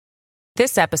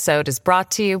This episode is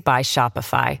brought to you by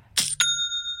Shopify.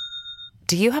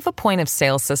 Do you have a point of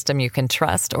sale system you can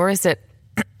trust, or is it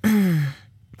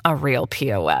a real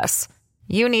POS?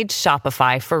 You need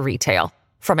Shopify for retail.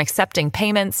 From accepting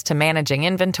payments to managing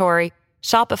inventory,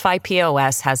 Shopify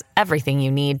POS has everything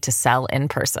you need to sell in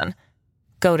person.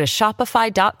 Go to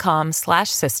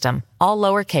shopify.com/system, all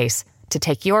lowercase, to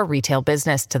take your retail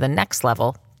business to the next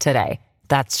level today.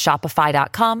 That's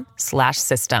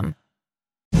shopify.com/system.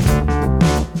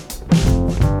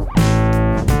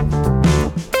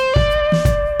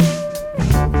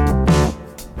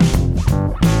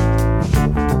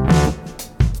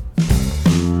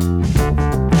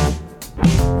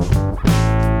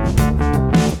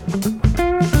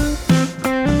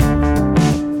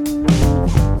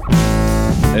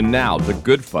 And now, The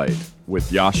Good Fight with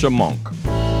Yascha Mounk.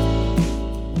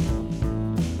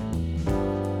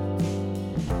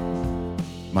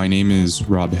 My name is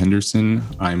Rob Henderson.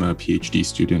 I'm a PhD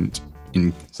student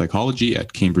in psychology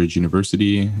at Cambridge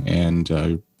University and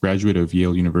a graduate of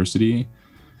Yale University.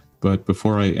 But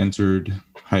before I entered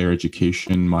higher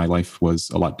education, my life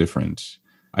was a lot different.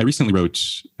 I recently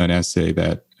wrote an essay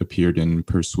that appeared in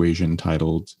Persuasion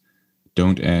titled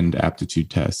 "Don't End Aptitude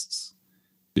Tests."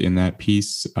 In that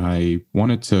piece, I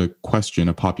wanted to question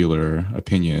a popular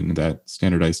opinion that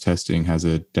standardized testing has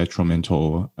a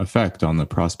detrimental effect on the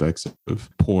prospects of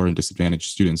poor and disadvantaged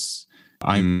students.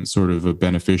 I'm sort of a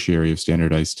beneficiary of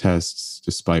standardized tests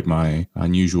despite my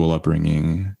unusual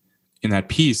upbringing. In that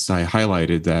piece, I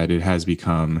highlighted that it has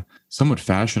become somewhat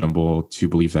fashionable to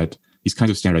believe that these kinds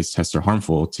of standardized tests are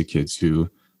harmful to kids who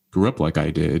grew up like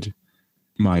I did.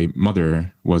 My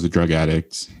mother was a drug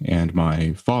addict and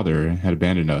my father had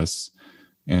abandoned us.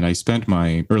 And I spent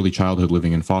my early childhood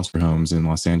living in foster homes in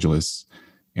Los Angeles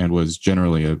and was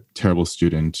generally a terrible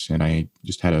student. And I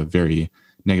just had a very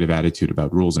negative attitude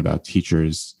about rules and about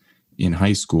teachers. In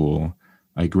high school,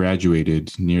 I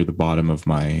graduated near the bottom of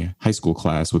my high school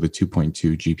class with a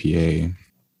 2.2 GPA.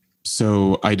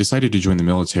 So I decided to join the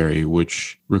military,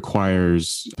 which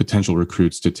requires potential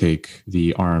recruits to take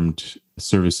the Armed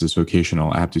Services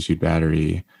Vocational Aptitude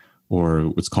Battery, or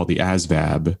what's called the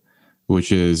ASVAB,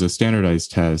 which is a standardized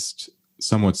test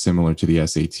somewhat similar to the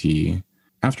SAT.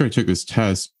 After I took this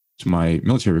test, my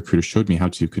military recruiter showed me how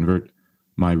to convert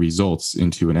my results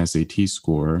into an SAT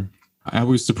score. I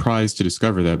was surprised to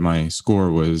discover that my score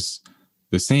was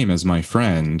the same as my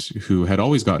friend who had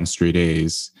always gotten straight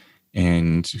A's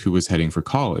and who was heading for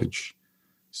college.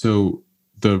 So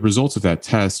the results of that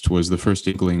test was the first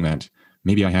inkling that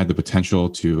maybe I had the potential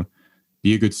to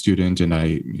be a good student, and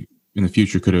I, in the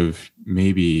future, could have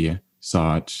maybe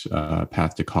sought a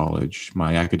path to college.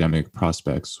 My academic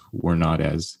prospects were not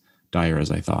as dire as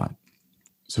I thought.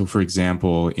 So, for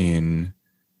example, in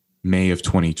May of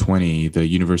 2020, the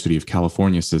University of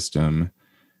California system,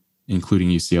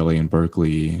 including UCLA and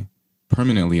Berkeley,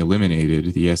 permanently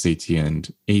eliminated the SAT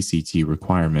and ACT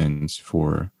requirements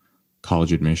for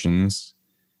college admissions.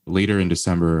 Later in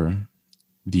December,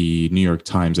 the New York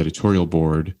Times editorial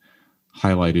board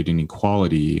highlighted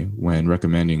inequality when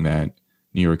recommending that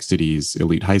New York City's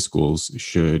elite high schools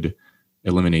should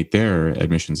eliminate their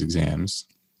admissions exams.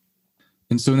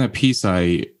 And so in that piece,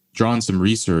 I drawn some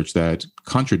research that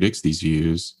contradicts these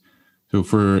views. So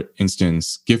for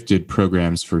instance, gifted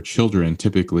programs for children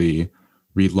typically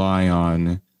rely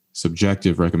on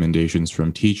subjective recommendations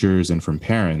from teachers and from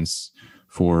parents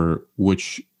for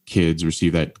which kids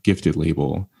receive that gifted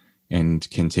label and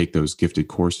can take those gifted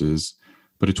courses.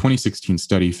 But a 2016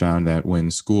 study found that when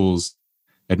schools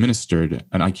administered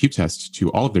an IQ test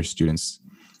to all of their students,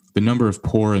 the number of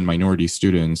poor and minority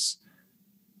students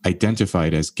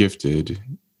identified as gifted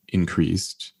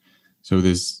increased. So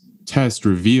this test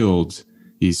revealed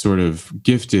these sort of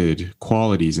gifted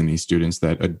qualities in these students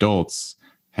that adults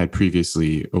had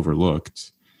previously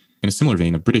overlooked. In a similar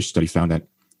vein, a British study found that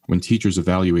when teachers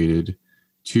evaluated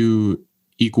two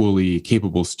equally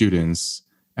capable students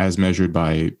as measured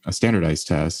by a standardized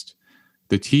test,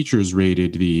 the teachers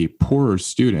rated the poorer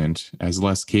student as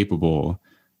less capable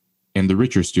and the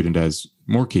richer student as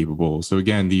more capable. So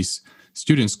again, these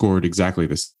students scored exactly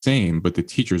the same, but the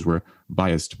teachers were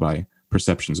biased by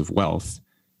perceptions of wealth.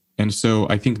 And so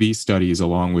I think these studies,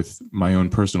 along with my own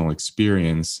personal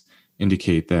experience,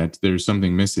 indicate that there's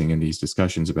something missing in these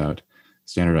discussions about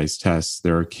standardized tests.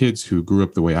 There are kids who grew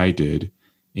up the way I did,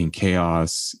 in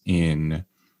chaos, in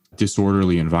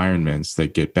disorderly environments,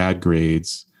 that get bad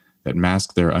grades, that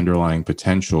mask their underlying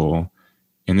potential.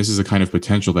 And this is a kind of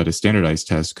potential that a standardized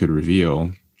test could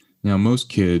reveal. Now, most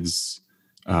kids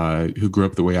who grew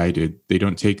up the way I did, they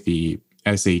don't take the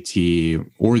SAT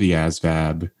or the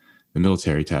ASVAB, the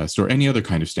military test, or any other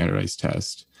kind of standardized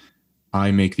test.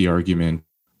 I make the argument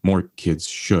more kids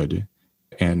should.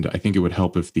 And I think it would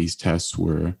help if these tests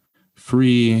were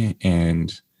free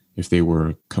and if they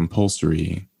were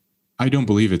compulsory. I don't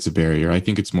believe it's a barrier. I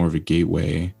think it's more of a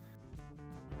gateway.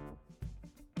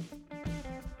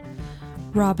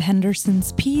 Rob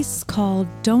Henderson's piece called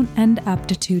Don't End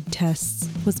Aptitude Tests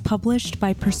was published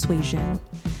by Persuasion.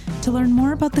 To learn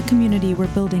more about the community we're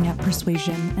building at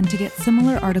Persuasion and to get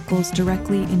similar articles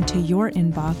directly into your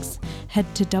inbox, head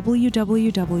to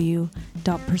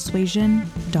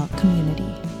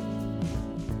www.persuasion.community.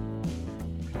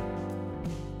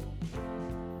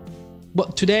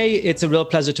 Well, today it's a real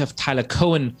pleasure to have Tyler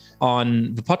Cowen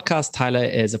on the podcast. Tyler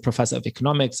is a professor of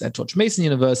economics at George Mason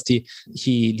University.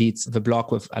 He leads the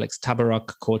blog with Alex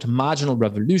Tabarrok called Marginal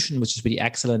Revolution, which is really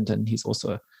excellent. And he's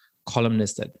also a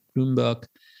columnist at Bloomberg.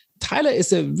 Tyler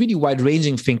is a really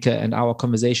wide-ranging thinker, and our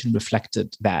conversation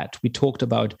reflected that. We talked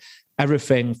about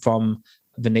everything from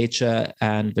the nature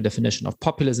and the definition of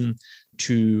populism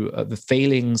to the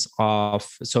failings of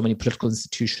so many political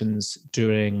institutions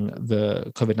during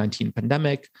the COVID-19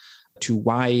 pandemic, to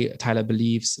why Tyler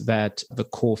believes that the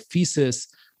core thesis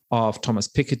of Thomas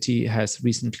Piketty has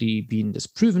recently been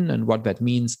disproven and what that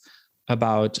means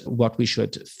about what we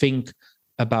should think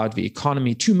about the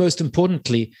economy, to most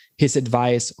importantly, his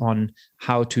advice on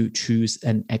how to choose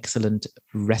an excellent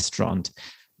restaurant.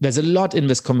 There's a lot in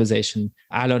this conversation.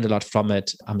 I learned a lot from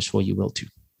it. I'm sure you will too.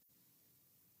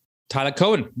 Tyler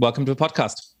Cowen, welcome to the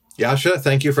podcast. Yasha,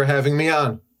 thank you for having me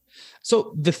on.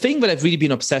 So the thing that I've really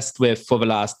been obsessed with for the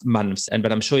last months, and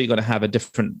that I'm sure you're going to have a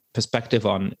different perspective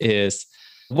on, is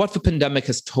what the pandemic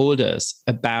has told us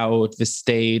about the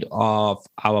state of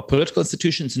our political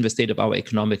institutions and the state of our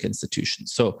economic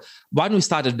institutions. So why don't we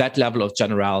start at that level of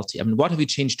generality? I mean, what have we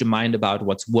changed your mind about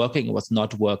what's working and what's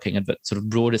not working at the sort of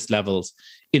broadest levels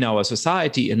in our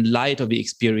society in light of the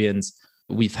experience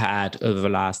we've had over the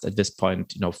last, at this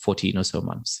point, 14 or so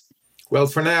months? Well,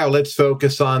 for now, let's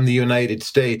focus on the United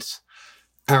States.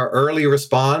 Our early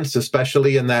response,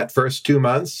 especially in that first 2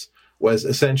 months, was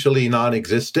essentially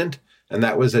non-existent, and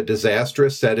that was a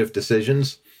disastrous set of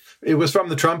decisions. It was from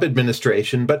the Trump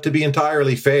administration, but to be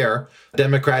entirely fair,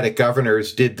 Democratic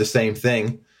governors did the same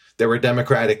thing. There were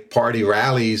Democratic Party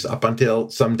rallies up until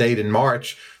some date in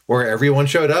March where everyone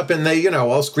showed up and they,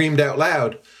 all screamed out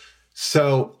loud.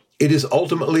 So it is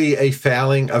ultimately a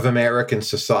failing of American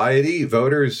society.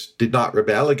 Voters did not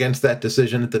rebel against that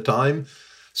decision at the time.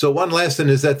 So one lesson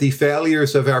is that the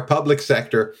failures of our public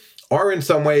sector are in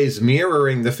some ways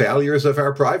mirroring the failures of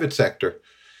our private sector.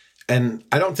 And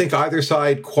I don't think either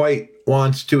side quite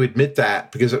wants to admit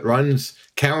that because it runs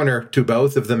counter to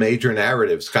both of the major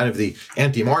narratives, kind of the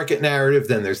anti-market narrative,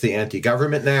 then there's the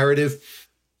anti-government narrative.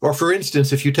 Or for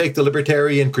instance, if you take the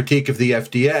libertarian critique of the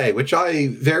FDA, which I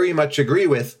very much agree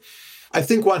with, I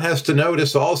think one has to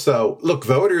notice also, look,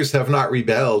 voters have not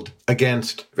rebelled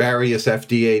against various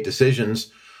FDA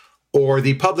decisions, or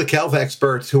the public health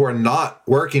experts who are not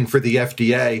working for the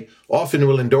FDA often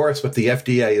will endorse what the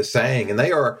FDA is saying, and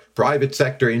they are private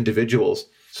sector individuals.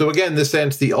 So again, in this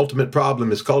sense, the ultimate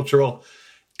problem is cultural,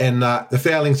 and the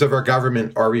failings of our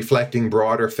government are reflecting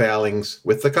broader failings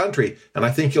with the country. And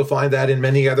I think you'll find that in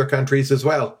many other countries as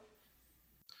well.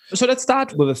 So let's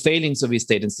start with the failings of these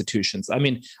state institutions. I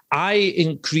mean, I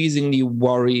increasingly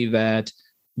worry that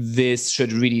this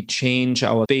should really change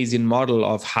our Bayesian model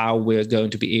of how we're going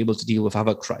to be able to deal with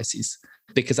other crises,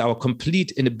 because our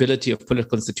complete inability of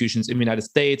political institutions in the United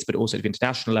States, but also at the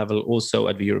international level, also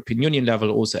at the European Union level,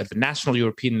 also at the national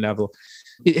European level,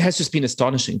 it has just been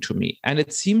astonishing to me. And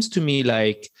it seems to me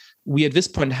like we at this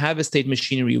point have a state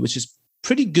machinery which is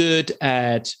pretty good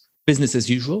at business as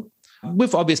usual,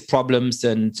 with obvious problems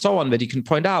and so on that you can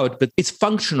point out, but it's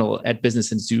functional at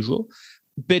business as usual.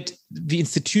 But the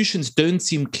institutions don't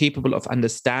seem capable of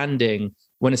understanding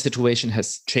when a situation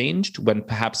has changed, when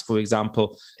perhaps, for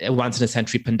example, a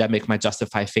once-in-a-century pandemic might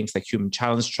justify things like human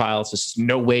challenge trials. There's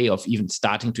no way of even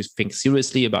starting to think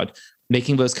seriously about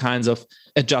making those kinds of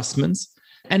adjustments.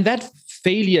 And that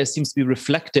failure seems to be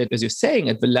reflected, as you're saying,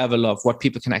 at the level of what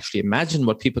people can actually imagine,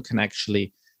 what people can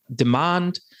actually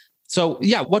demand. So,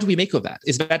 what do we make of that?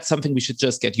 Is that something we should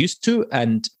just get used to?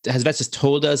 And has that just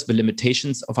told us the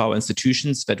limitations of our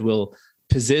institutions that will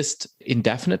persist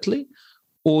indefinitely?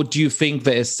 Or do you think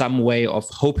there is some way of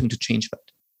hoping to change that?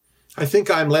 I think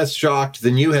I'm less shocked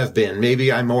than you have been. Maybe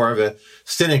I'm more of a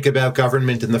cynic about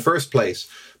government in the first place.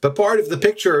 But part of the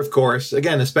picture, of course,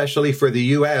 again, especially for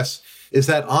the US, is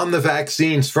that on the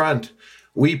vaccines front,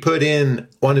 we put in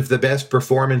one of the best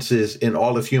performances in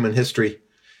all of human history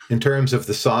in terms of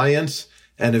the science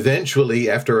and eventually,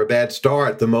 after a bad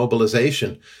start, the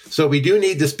mobilization. So we do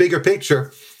need this bigger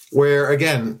picture. where,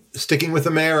 again, sticking with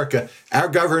America, our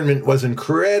government was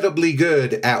incredibly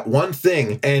good at one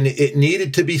thing, and it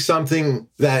needed to be something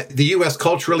that the U.S.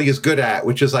 culturally is good at,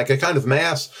 which is like a kind of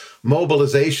mass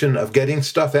mobilization of getting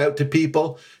stuff out to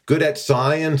people, good at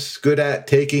science, good at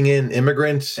taking in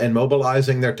immigrants and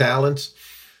mobilizing their talents.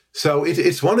 So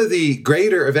it's one of the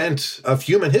greater events of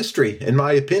human history, in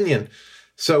my opinion.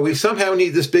 So we somehow need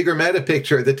this bigger meta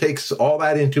picture that takes all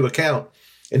that into account.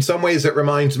 In some ways, it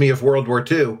reminds me of World War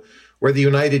II, where the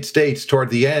United States, toward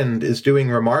the end, is doing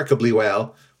remarkably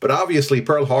well. But obviously,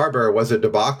 Pearl Harbor was a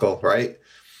debacle, right?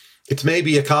 It's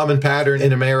maybe a common pattern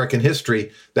in American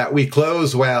history that we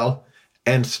close well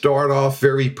and start off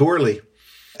very poorly.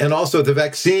 And also the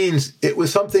vaccines, it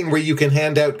was something where you can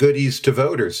hand out goodies to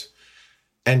voters.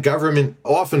 And government,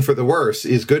 often for the worse,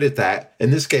 is good at that.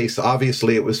 In this case,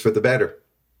 obviously, it was for the better.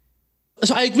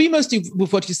 So I agree mostly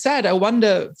with what you said. I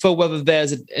wonder for whether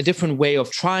there's a different way of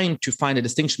trying to find a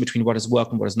distinction between what has worked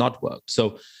and what has not worked.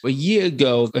 So a year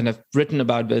ago, and I've written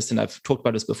about this and I've talked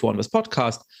about this before on this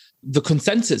podcast, the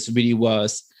consensus really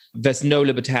was there's no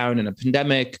libertarian in a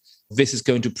pandemic. This is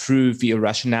going to prove the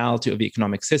irrationality of the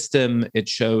economic system. It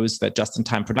shows that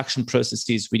just-in-time production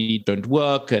processes really don't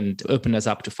work and open us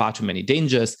up to far too many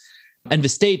dangers. And the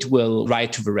state will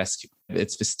ride to the rescue.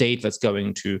 It's the state that's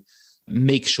going to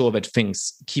make sure that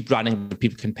things keep running, that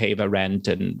people can pay their rent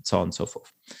and so on and so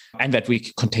forth, and that we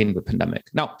contain the pandemic.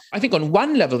 Now, I think on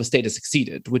one level, the state has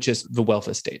succeeded, which is the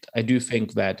welfare state. I do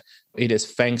think that it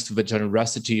is thanks to the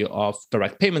generosity of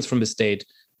direct payments from the state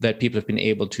that people have been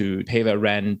able to pay their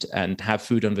rent and have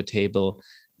food on the table,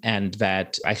 and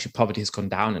that actually poverty has gone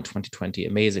down in 2020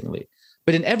 amazingly.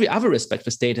 But in every other respect,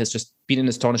 the state has just been an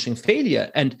astonishing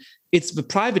failure. And it's the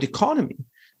private economy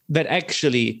that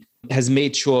actually has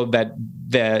made sure that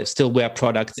there still were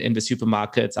products in the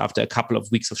supermarkets after a couple of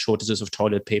weeks of shortages of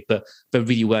toilet paper. There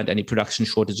really weren't any production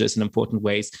shortages in important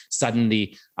ways.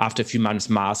 Suddenly, after a few months,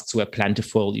 masks were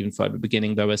plentiful. Even for the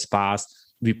beginning, they were sparse.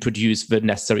 We produced the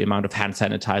necessary amount of hand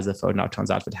sanitizer. For now, it turns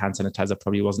out that hand sanitizer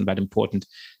probably wasn't that important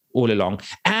all along.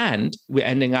 And we're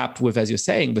ending up with, as you're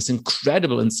saying, this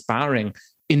incredible, inspiring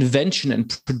invention and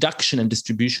production and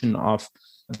distribution of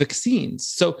vaccines.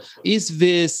 So is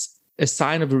this a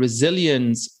sign of a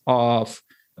resilience of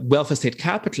welfare state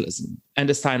capitalism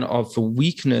and a sign of the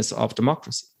weakness of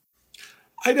democracy?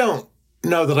 I don't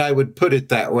know that I would put it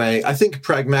that way. I think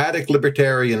pragmatic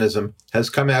libertarianism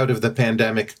has come out of the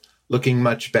pandemic looking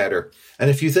much better. And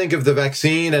if you think of the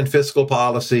vaccine and fiscal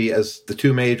policy as the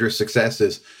two major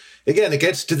successes, again, it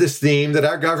gets to this theme that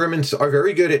our governments are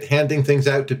very good at handing things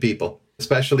out to people,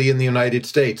 especially in the United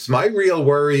States. My real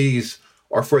worries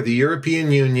are for the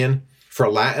European Union, for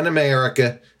Latin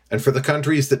America, and for the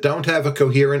countries that don't have a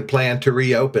coherent plan to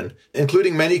reopen,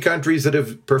 including many countries that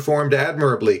have performed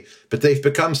admirably, but they've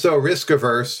become so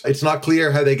risk-averse, it's not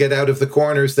clear how they get out of the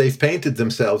corners they've painted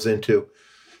themselves into.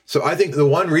 So I think the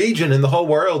one region in the whole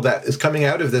world that is coming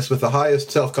out of this with the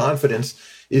highest self-confidence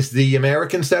is the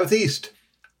American Southeast,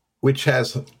 which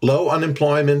has low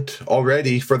unemployment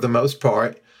already for the most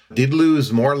part, did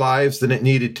lose more lives than it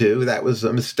needed to. That was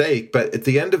a mistake. But at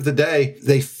the end of the day,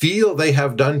 they feel they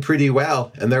have done pretty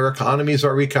well and their economies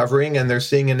are recovering and they're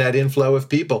seeing a net inflow of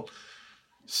people.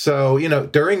 So,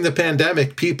 during the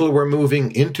pandemic, people were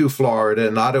moving into Florida,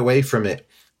 not away from it.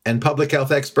 And public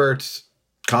health experts,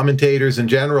 commentators in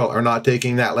general, are not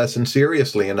taking that lesson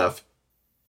seriously enough.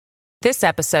 This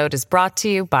episode is brought to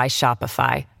you by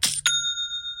Shopify.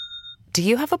 Do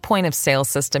you have a point of sale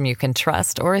system you can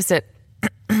trust, or is it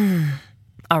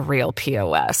a real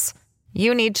POS?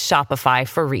 You need Shopify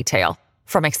for retail.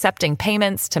 From accepting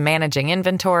payments to managing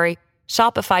inventory,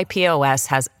 Shopify POS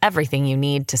has everything you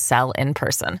need to sell in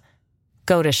person.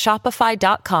 Go to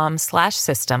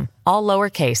shopify.com/system, all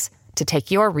lowercase, to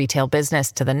take your retail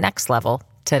business to the next level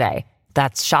today.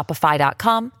 That's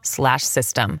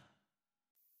shopify.com/system.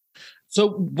 So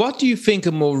what do you think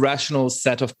a more rational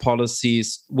set of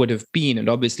policies would have been? And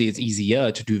obviously it's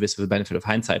easier to do this with the benefit of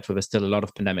hindsight, for there's still a lot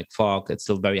of pandemic fog. It's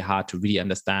still very hard to really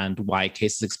understand why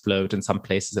cases explode in some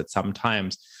places at some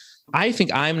times. I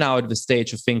think I'm now at the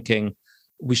stage of thinking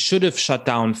we should have shut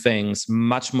down things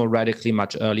much more radically,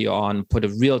 much earlier on, put a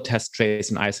real test, trace,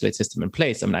 and isolate system in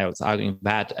place. I mean, I was arguing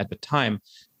that at the time.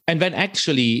 And then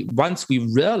actually, once we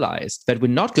realized that we're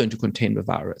not going to contain the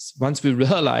virus, once we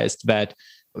realized that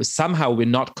somehow we're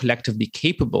not collectively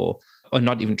capable or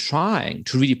not even trying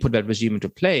to really put that regime into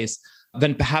place,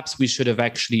 then perhaps we should have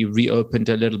actually reopened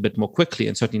a little bit more quickly.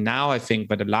 And certainly now I think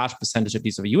that a large percentage of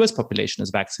the US population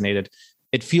is vaccinated,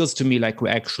 it feels to me like we're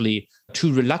actually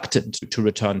too reluctant to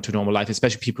return to normal life,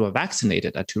 especially people who are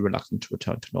vaccinated are too reluctant to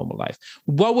return to normal life.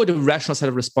 What would a rational set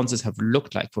of responses have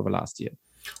looked like for the last year?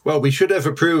 Well, we should have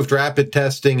approved rapid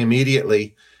testing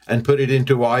immediately and put it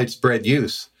into widespread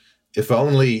use, if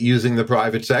only using the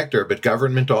private sector, but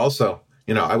government also.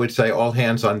 I would say all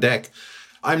hands on deck.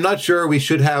 I'm not sure we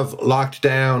should have locked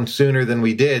down sooner than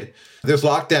we did. There's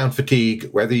lockdown fatigue,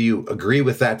 whether you agree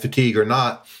with that fatigue or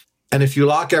not. And if you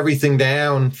lock everything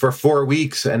down for 4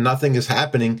 weeks and nothing is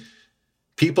happening,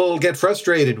 people get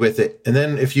frustrated with it. And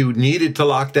then if you needed to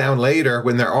lock down later,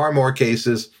 when there are more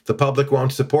cases, the public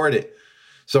won't support it.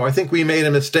 So I think we made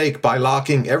a mistake by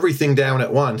locking everything down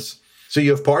at once. So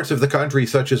you have parts of the country,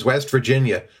 such as West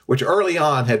Virginia, which early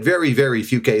on had very, very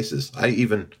few cases. I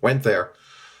even went there.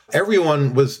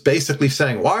 Everyone was basically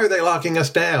saying, why are they locking us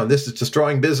down? This is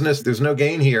destroying business. There's no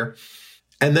gain here.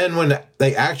 And then when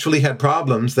they actually had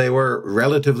problems, they were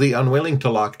relatively unwilling to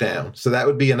lock down. So that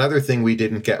would be another thing we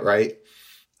didn't get right.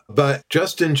 But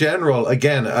just in general,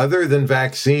 again, other than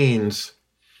vaccines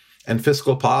and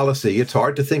fiscal policy, it's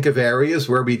hard to think of areas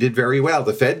where we did very well.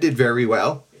 The Fed did very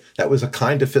well. That was a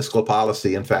kind of fiscal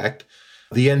policy, in fact.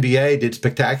 The NBA did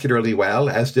spectacularly well,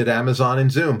 as did Amazon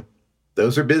and Zoom.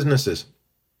 Those are businesses.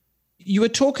 You were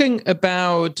talking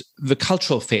about the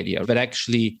cultural failure, but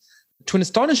actually, to an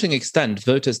astonishing extent,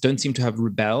 voters don't seem to have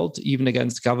rebelled, even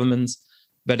against governments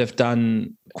that have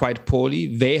done quite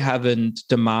poorly. They haven't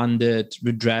demanded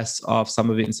redress of some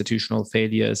of the institutional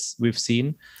failures we've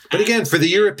seen. But again, for the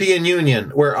European Union,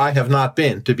 where I have not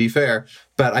been, to be fair,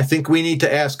 but I think we need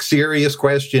to ask serious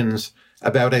questions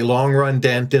about a long-run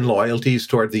dent in loyalties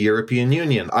toward the European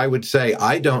Union. I would say,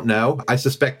 I don't know. I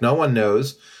suspect no one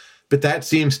knows. But that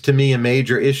seems to me a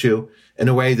major issue in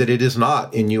a way that it is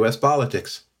not in U.S.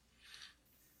 politics.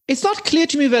 It's not clear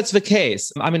to me that's the case.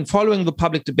 I mean, following the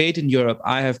public debate in Europe,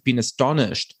 I have been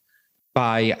astonished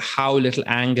by how little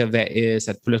anger there is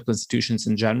at political institutions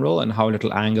in general and how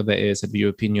little anger there is at the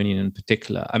European Union in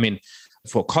particular. I mean,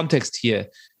 for context here,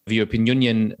 the European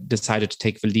Union decided to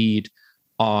take the lead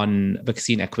on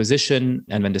vaccine acquisition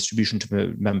and then distribution to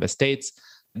the member states.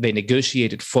 They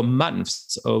negotiated for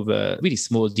months over really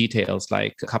small details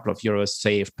like a couple of euros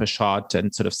saved per shot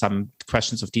and sort of some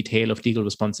questions of detail of legal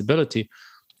responsibility.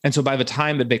 And so by the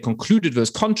time that they concluded those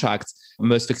contracts,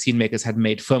 most vaccine makers had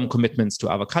made firm commitments to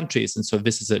other countries. And so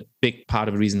this is a big part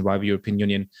of the reason why the European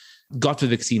Union got the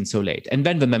vaccine so late. And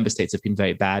then the member states have been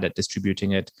very bad at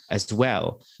distributing it as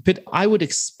well. But I would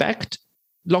expect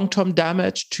long-term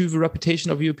damage to the reputation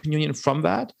of the European Union from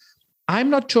that.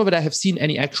 I'm not sure that I have seen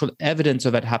any actual evidence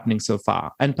of that happening so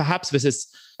far. And perhaps this is,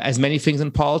 as many things in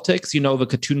politics, the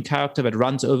cartoon character that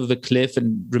runs over the cliff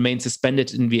and remains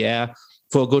suspended in the air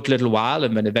for a good little while,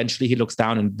 and then eventually he looks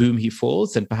down and boom, he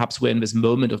falls. And perhaps we're in this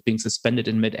moment of being suspended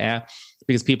in midair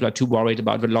because people are too worried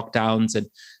about the lockdowns and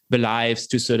the lives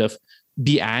to sort of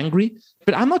be angry.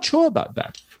 But I'm not sure about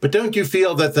that. But don't you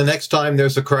feel that the next time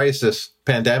there's a crisis,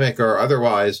 pandemic or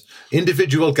otherwise,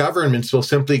 individual governments will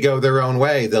simply go their own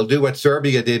way? They'll do what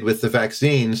Serbia did with the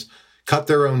vaccines, cut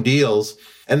their own deals.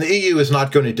 And the EU is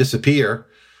not going to disappear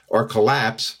or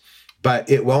collapse, but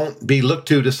it won't be looked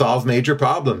to solve major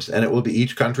problems, and it will be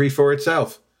each country for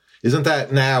itself. Isn't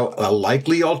that now a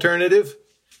likely alternative?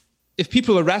 If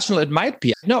people were rational, it might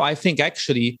be. No, I think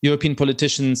actually European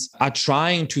politicians are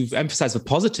trying to emphasize the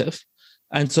positive.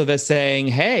 And so they're saying,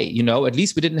 hey, at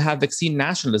least we didn't have vaccine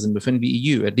nationalism within the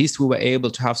EU. At least we were able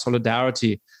to have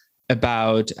solidarity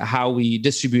about how we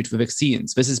distribute the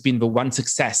vaccines. This has been the one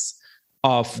success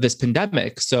of this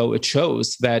pandemic. So it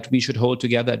shows that we should hold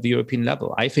together at the European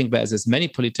level. I think there's as many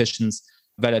politicians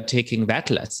that are taking that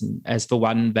lesson as the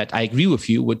one that I agree with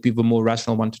you would be the more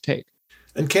rational one to take.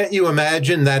 And can't you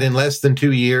imagine that in less than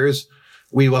 2 years,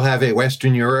 we will have a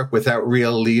Western Europe without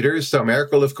real leaders? So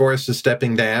Merkel, of course, is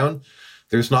stepping down.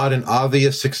 There's not an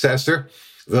obvious successor.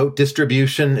 Vote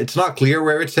distribution, it's not clear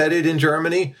where it's headed in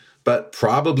Germany, but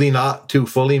probably not to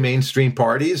fully mainstream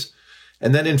parties.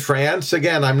 And then in France,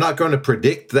 again, I'm not going to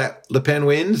predict that Le Pen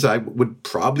wins. I would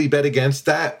probably bet against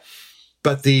that.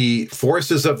 But the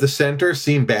forces of the center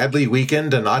seem badly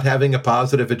weakened and not having a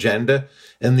positive agenda.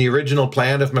 And the original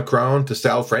plan of Macron to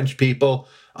sell French people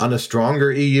on a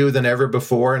stronger EU than ever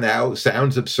before now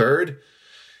sounds absurd.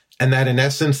 And that in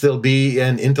essence, there'll be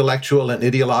an intellectual and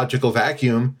ideological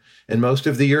vacuum in most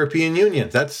of the European Union.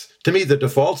 That's, to me, the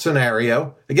default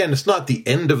scenario. Again, it's not the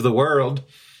end of the world,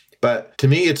 but to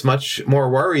me, it's much more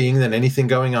worrying than anything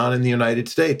going on in the United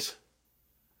States.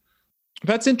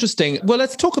 That's interesting. Well,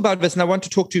 let's talk about this. And I want to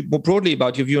talk to you more broadly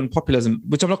about your view on populism,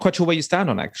 which I'm not quite sure where you stand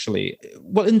on, actually.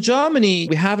 Well, in Germany,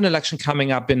 we have an election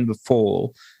coming up in the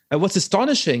fall. And what's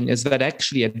astonishing is that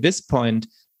actually at this point,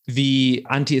 the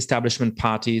anti-establishment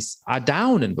parties are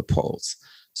down in the polls.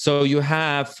 So you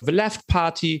have the left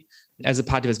party as a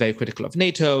party that's very critical of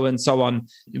NATO and so on,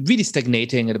 really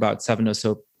stagnating at about 7% or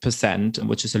so,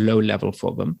 which is a low level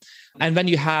for them. And then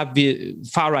you have the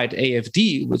far-right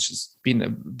AfD, which has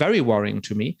been very worrying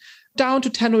to me, down to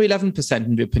 10 or 11%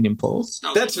 in the opinion polls.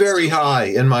 That's very high,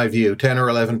 in my view, 10 or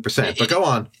 11%. But go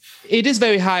on. It is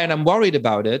very high, and I'm worried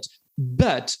about it.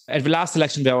 But at the last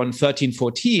election, they were on 13,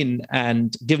 14.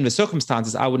 And given the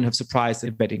circumstances, I wouldn't have surprised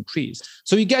if that increased.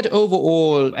 So you get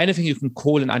overall anything you can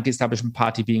call an anti-establishment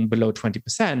party being below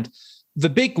 20%. The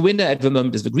big winner at the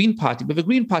moment is the Green Party. But the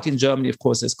Green Party in Germany, of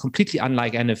course, is completely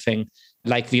unlike anything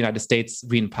like the United States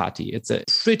Green Party. It's a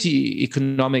pretty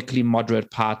economically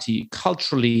moderate party.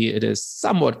 Culturally, it is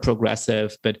somewhat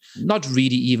progressive, but not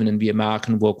really even in the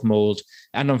American woke mold.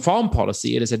 And on foreign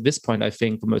policy, it is at this point, I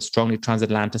think, the most strongly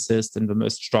transatlanticist and the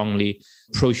most strongly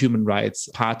pro-human rights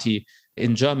party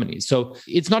in Germany. So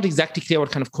it's not exactly clear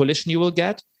what kind of coalition you will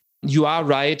get. You are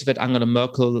right that Angela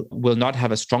Merkel will not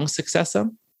have a strong successor.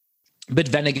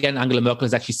 But then again, Angela Merkel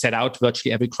has actually set out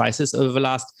virtually every crisis over the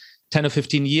last 10 or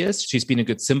 15 years. She's been a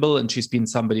good symbol, and she's been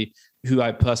somebody who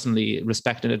I personally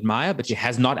respect and admire, but she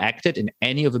has not acted in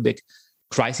any of the big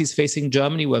crises facing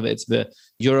Germany, whether it's the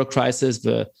Euro crisis,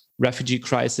 the refugee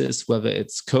crisis, whether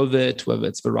it's COVID, whether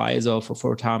it's the rise of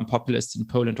authoritarian populists in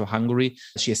Poland or Hungary.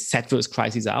 She has set those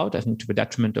crises out, I think, to the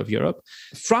detriment of Europe.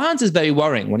 France is very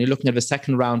worrying. When you're looking at the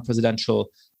second round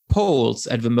presidential polls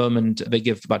at the moment, they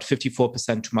give about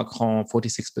 54% to Macron,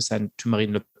 46% to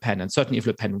Marine Le Pen. And certainly if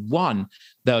Le Pen won,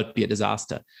 that would be a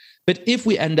disaster. But if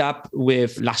we end up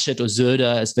with Laschet or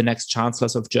Söder as the next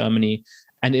chancellors of Germany,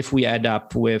 and if we end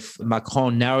up with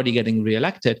Macron narrowly getting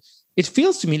reelected, it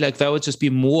feels to me like there would just be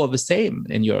more of the same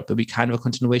in Europe. It would be kind of a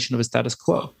continuation of the status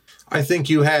quo. I think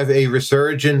you have a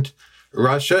resurgent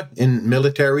Russia in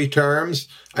military terms.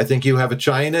 I think you have a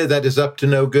China that is up to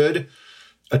no good,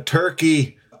 a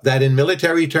Turkey that in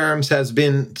military terms has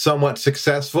been somewhat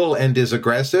successful and is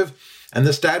aggressive, and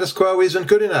the status quo isn't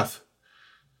good enough.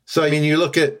 So, I mean, you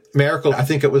look at Merkel, I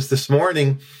think it was this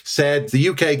morning, said the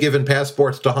UK given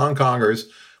passports to Hong Kongers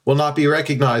will not be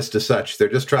recognized as such. They're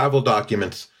just travel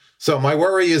documents. So my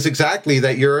worry is exactly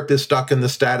that Europe is stuck in the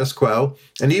status quo.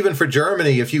 And even for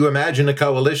Germany, if you imagine a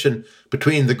coalition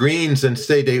between the Greens and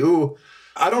CDU,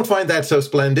 I don't find that so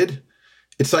splendid.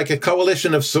 It's like a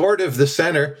coalition of sort of the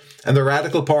center, and the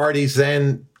radical parties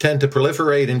then tend to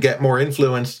proliferate and get more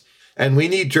influence. And we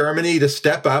need Germany to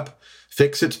step up,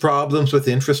 fix its problems with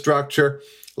infrastructure,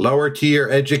 lower tier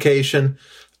education,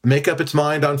 make up its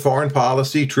mind on foreign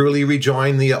policy, truly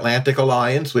rejoin the Atlantic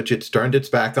Alliance, which it's turned its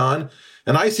back on.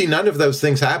 And I see none of those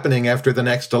things happening after the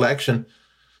next election.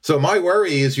 So my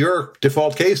worry is your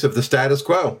default case of the status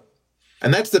quo.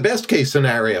 And that's the best case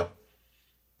scenario.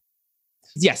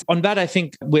 Yes, on that, I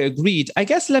think we're agreed. I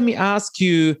guess let me ask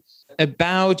you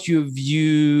about your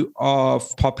view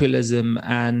of populism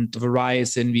and the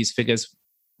rise in these figures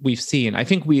we've seen. I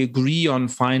think we agree on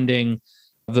finding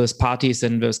those parties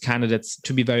and those candidates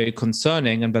to be very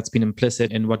concerning, and that's been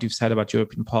implicit in what you've said about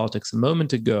European politics a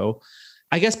moment ago.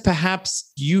 I guess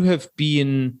perhaps you have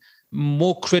been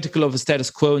more critical of the status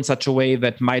quo in such a way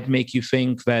that might make you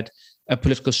think that a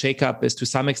political shakeup is to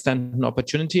some extent an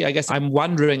opportunity. I guess I'm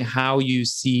wondering how you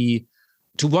see,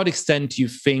 to what extent you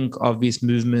think of these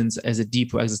movements as a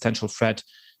deep existential threat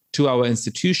to our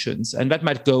institutions. And that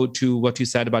might go to what you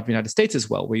said about the United States as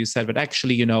well, where you said that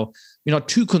actually, you know, you're not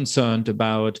too concerned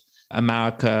about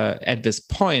America at this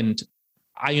point.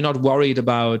 Are you not worried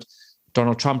about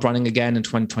Donald Trump running again in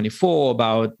 2024,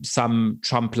 about some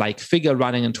Trump-like figure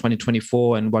running in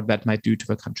 2024 and what that might do to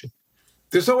the country?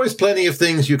 There's always plenty of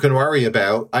things you can worry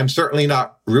about. I'm certainly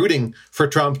not rooting for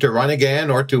Trump to run again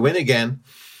or to win again.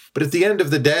 But at the end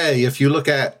of the day, if you look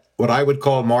at what I would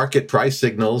call market price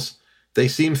signals, they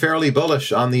seem fairly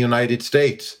bullish on the United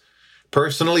States.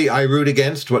 Personally, I root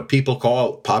against what people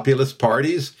call populist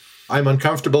parties. I'm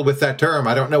uncomfortable with that term.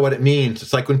 I don't know what it means.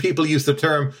 It's like when people use the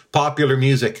term popular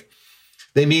music.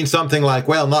 They mean something like,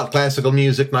 well, not classical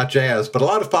music, not jazz, but a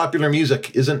lot of popular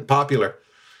music isn't popular.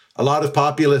 A lot of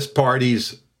populist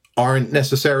parties aren't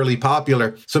necessarily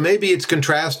popular. So maybe it's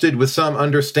contrasted with some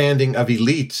understanding of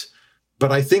elites.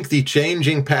 But I think the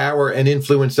changing power and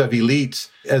influence of elites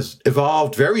has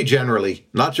evolved very generally,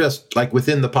 not just like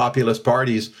within the populist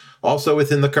parties, also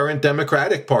within the current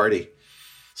Democratic Party.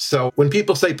 So when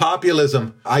people say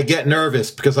populism, I get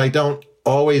nervous because I don't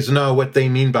always know what they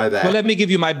mean by that. Well, let me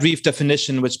give you my brief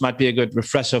definition, which might be a good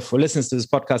refresher for listeners to this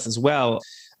podcast as well.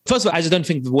 First of all, I just don't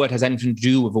think the word has anything to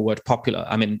do with the word popular.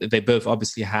 I mean, they both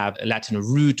obviously have a Latin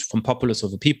root from populus,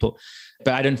 over people.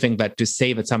 But I don't think that to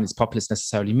say that somebody's populist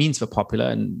necessarily means they're popular.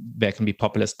 And there can be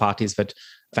populist parties that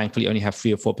thankfully only have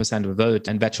 3 or 4% of the vote.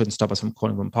 And that shouldn't stop us from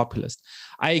calling them populist.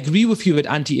 I agree with you that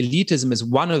anti-elitism is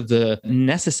one of the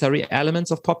necessary elements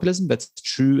of populism. That's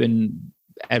true in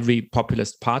every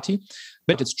populist party.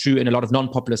 But it's true in a lot of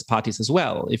non-populist parties as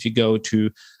well. If you go to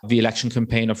the election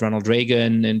campaign of Ronald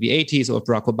Reagan in the 80s or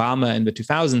Barack Obama in the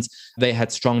 2000s, they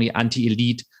had strongly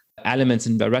anti-elite elements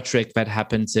in the rhetoric that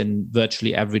happens in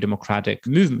virtually every democratic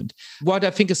movement. What I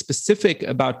think is specific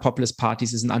about populist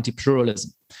parties is an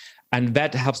anti-pluralism. And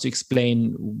that helps to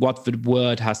explain what the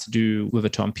word has to do with the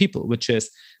term people, which is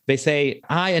they say,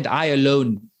 I and I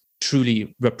alone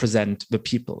truly represent the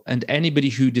people. And anybody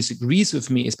who disagrees with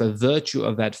me is by virtue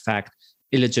of that fact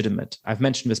illegitimate. I've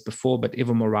mentioned this before, but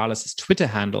Evo Morales' Twitter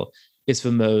handle is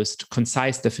the most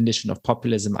concise definition of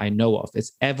populism I know of.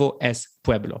 It's Evo es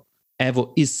pueblo.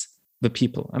 Evo is the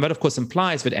people. And that, of course,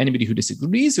 implies that anybody who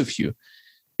disagrees with you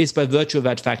is by virtue of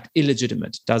that fact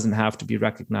illegitimate, doesn't have to be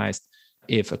recognized.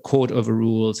 If a court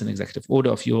overrules an executive order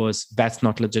of yours, that's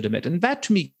not legitimate. And that,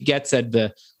 to me, gets at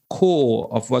the core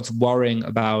of what's worrying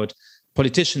about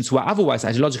politicians who are otherwise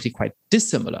ideologically quite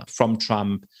dissimilar, from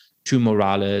Trump to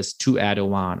Morales to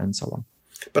Erdogan and so on.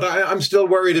 But I'm still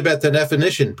worried about the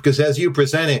definition, because as you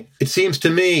present it, it seems to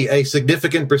me a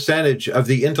significant percentage of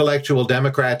the intellectual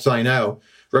Democrats I know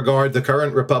regard the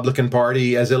current Republican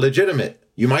Party as illegitimate.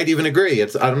 You might even agree.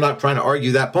 I'm not trying to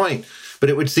argue that point, but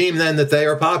it would seem then that they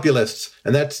are populists.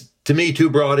 And that's, to me, too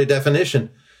broad a definition.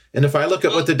 And if I look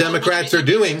at what the Democrats are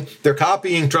doing, they're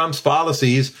copying Trump's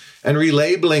policies and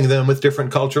relabeling them with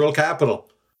different cultural capital.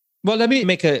 Well, let me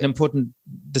make an important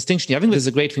distinction here. I think this is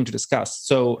a great thing to discuss.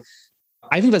 So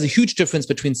I think there's a huge difference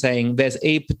between saying there's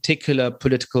a particular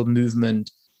political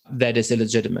movement that is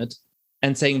illegitimate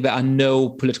and saying there are no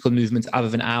political movements other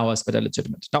than ours that are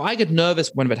legitimate. Now, I get nervous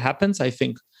when that happens. I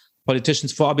think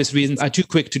politicians, for obvious reasons, are too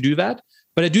quick to do that.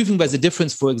 But I do think there's a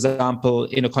difference, for example,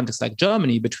 in a context like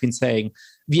Germany, between saying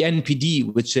the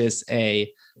NPD, which is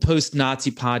a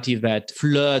post-Nazi party that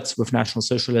flirts with National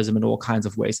Socialism in all kinds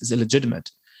of ways, is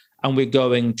illegitimate. And we're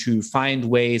going to find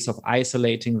ways of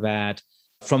isolating that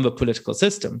from the political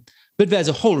system. But there's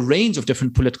a whole range of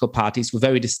different political parties with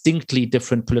very distinctly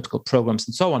different political programs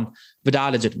and so on that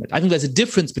are legitimate. I think there's a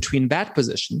difference between that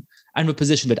position and the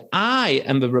position that I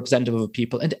am the representative of the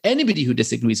people, and anybody who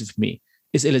disagrees with me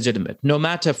is illegitimate, no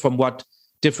matter from what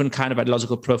different kind of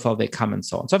ideological profile they come and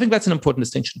so on. So I think that's an important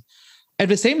distinction. At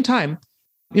the same time,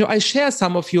 I share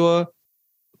some of your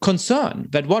concern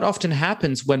that what often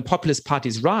happens when populist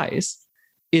parties rise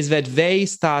is that they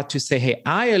start to say, hey,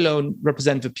 I alone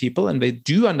represent the people, and they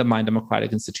do undermine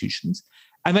democratic institutions.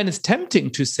 And then it's tempting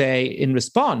to say in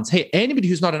response, hey, anybody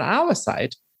who's not on our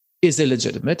side is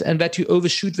illegitimate, and that you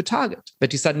overshoot the target,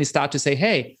 that you suddenly start to say,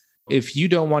 hey, if you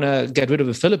don't want to get rid of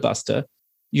a filibuster,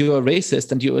 you're a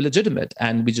racist and you're illegitimate,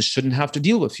 and we just shouldn't have to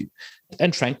deal with you.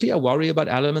 And frankly, I worry about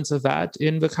elements of that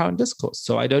in the current discourse.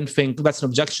 So I don't think that's an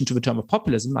objection to the term of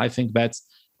populism. I think that's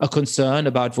a concern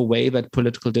about the way that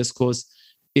political discourse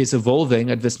is evolving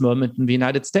at this moment in the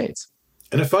United States.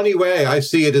 In a funny way, I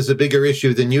see it as a bigger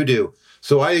issue than you do.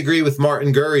 So I agree with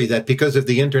Martin Gurry that because of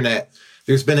the internet,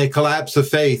 there's been a collapse of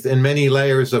faith in many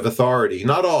layers of authority.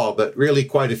 Not all, but really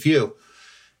quite a few.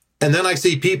 And then I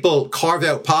see people carve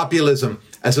out populism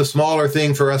as a smaller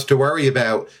thing for us to worry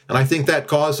about. And I think that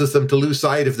causes them to lose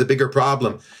sight of the bigger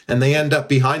problem. And they end up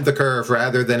behind the curve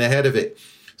rather than ahead of it.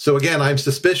 So again, I'm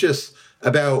suspicious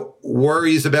about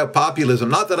worries about populism.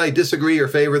 Not that I disagree or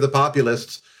favor the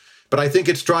populists, but I think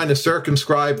it's trying to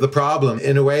circumscribe the problem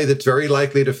in a way that's very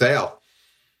likely to fail.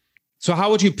 So how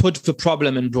would you put the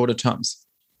problem in broader terms?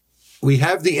 We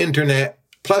have the internet,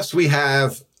 plus we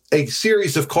have a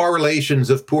series of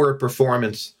correlations of poor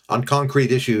performance on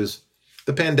concrete issues.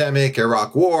 The pandemic,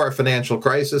 Iraq war, financial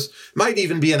crisis, might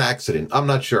even be an accident. I'm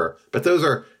not sure, but those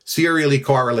are serially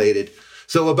correlated.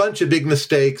 So a bunch of big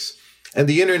mistakes. And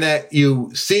the internet,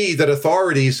 you see that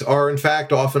authorities are, in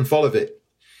fact, often full of it.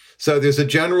 So there's a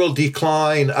general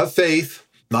decline of faith,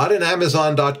 not in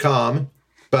Amazon.com,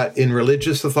 but in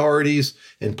religious authorities,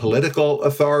 in political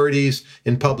authorities,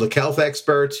 in public health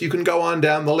experts. You can go on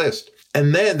down the list.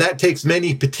 And then that takes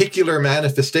many particular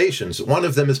manifestations. One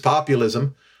of them is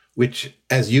populism, which,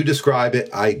 as you describe it,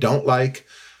 I don't like.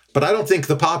 But I don't think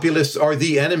the populists are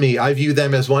the enemy. I view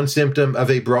them as one symptom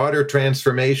of a broader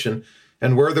transformation.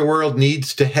 And where the world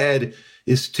needs to head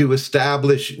is to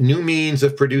establish new means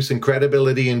of producing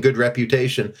credibility and good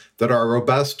reputation that are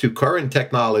robust to current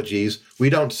technologies.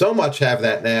 We don't so much have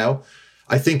that now.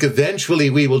 I think eventually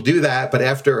we will do that, but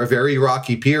after a very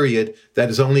rocky period that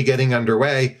is only getting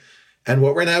underway. And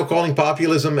what we're now calling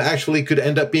populism actually could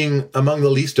end up being among the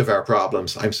least of our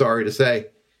problems, I'm sorry to say.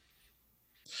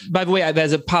 By the way,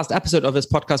 there's a past episode of this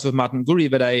podcast with Martin Gurri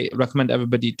that I recommend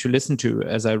everybody to listen to,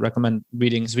 as I recommend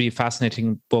reading his really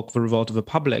fascinating book, The Revolt of the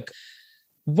Public.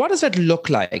 What does that look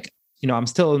like? I'm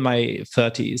still in my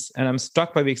 30s, and I'm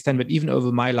struck by the extent that even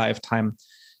over my lifetime,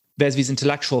 there's these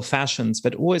intellectual fashions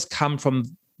that always come from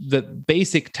the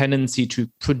basic tendency to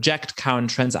project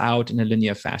current trends out in a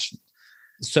linear fashion.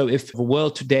 So if the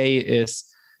world today is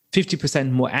 50%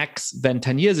 more X than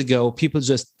 10 years ago, people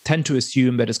just tend to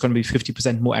assume that it's going to be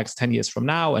 50% more X 10 years from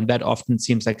now. And that often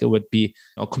seems like it would be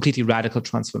a completely radical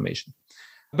transformation.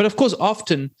 But of course,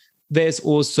 often there's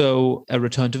also a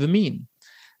return to the mean.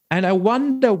 And I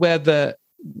wonder whether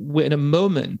we're in a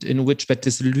moment in which that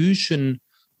dissolution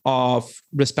of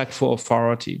respect for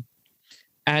authority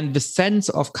and the sense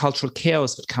of cultural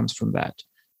chaos that comes from that,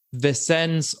 the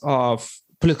sense of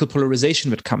political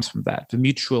polarization that comes from that, the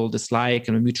mutual dislike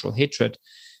and the mutual hatred,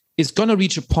 is going to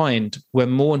reach a point where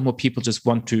more and more people just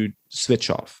want to switch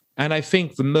off. And I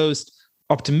think the most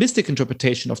optimistic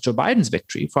interpretation of Joe Biden's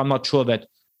victory, for I'm not sure that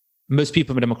most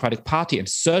people in the Democratic Party, and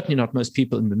certainly not most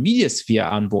people in the media sphere,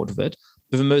 are on board with it,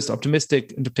 but the most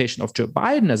optimistic interpretation of Joe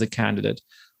Biden as a candidate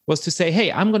was to say,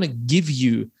 hey, I'm going to give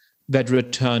you that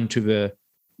return to the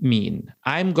mean.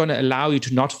 I'm going to allow you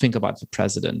to not think about the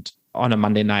president on a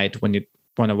Monday night when you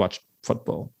want to watch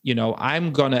football.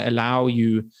 I'm going to allow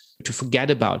you to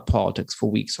forget about politics for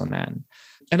weeks on end.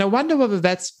 And I wonder whether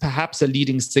that's perhaps a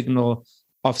leading signal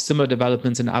of similar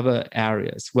developments in other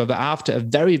areas, whether after a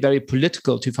very, very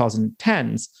political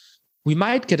 2010s, we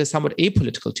might get a somewhat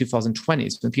apolitical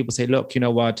 2020s when people say, look, you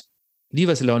know what, leave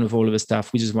us alone with all of this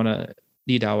stuff. We just want to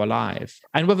lead our life.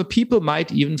 And whether people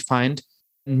might even find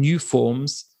new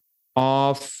forms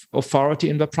of authority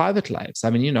in their private lives. I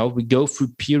mean, we go through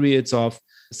periods of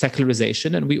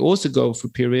secularization, and we also go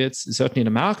through periods, certainly in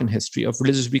American history, of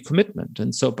religious recommitment.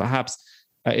 And so perhaps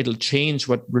it'll change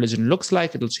what religion looks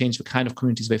like. It'll change the kind of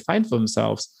communities they find for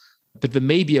themselves. But there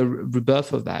may be a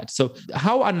rebirth of that. So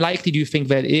how unlikely do you think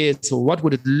that is, or what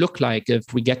would it look like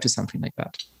if we get to something like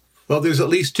that? Well, there's at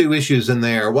least two issues in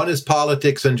there. One is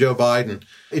politics and Joe Biden.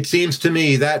 It seems to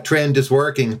me that trend is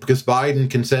working because Biden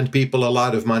can send people a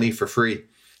lot of money for free.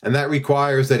 And that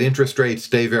requires that interest rates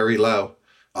stay very low.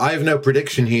 I have no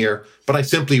prediction here, but I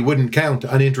simply wouldn't count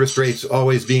on interest rates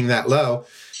always being that low.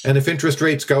 And if interest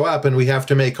rates go up and we have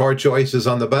to make hard choices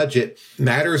on the budget,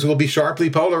 matters will be sharply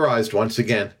polarized once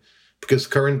again, because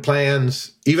current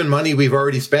plans, even money we've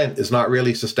already spent, is not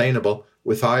really sustainable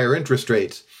with higher interest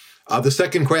rates. The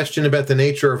second question about the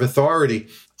nature of authority,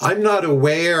 I'm not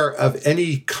aware of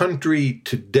any country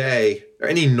today, or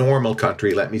any normal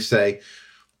country, let me say,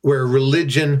 where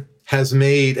religion has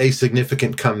made a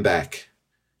significant comeback.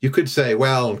 You could say,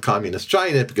 well, in communist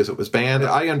China, because it was banned,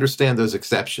 I understand those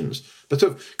exceptions. But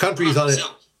so countries on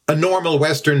a normal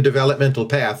Western developmental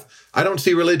path, I don't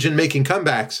see religion making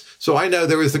comebacks. So I know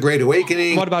there was the Great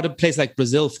Awakening. What about a place like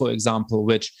Brazil, for example,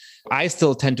 which I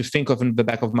still tend to think of in the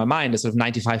back of my mind as sort of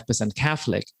 95%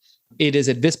 Catholic? It is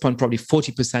at this point probably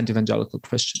 40% evangelical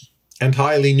Christian. And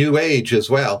highly New Age as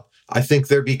well. I think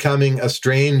they're becoming a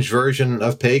strange version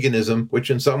of paganism, which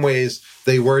in some ways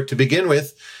they were to begin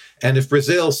with. And if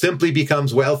Brazil simply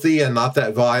becomes wealthy and not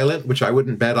that violent, which I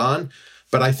wouldn't bet on,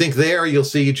 but I think there you'll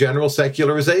see general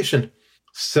secularization.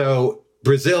 So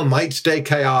Brazil might stay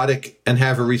chaotic and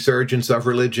have a resurgence of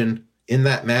religion in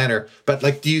that manner.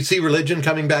 But do you see religion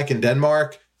coming back in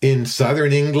Denmark, in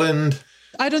southern England?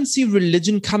 I don't see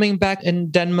religion coming back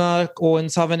in Denmark or in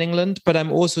southern England, but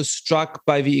I'm also struck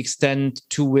by the extent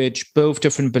to which both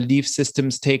different belief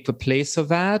systems take the place of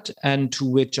that, and to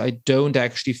which I don't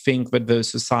actually think that those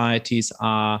societies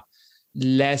are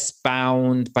less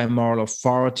bound by moral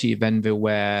authority than they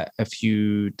were a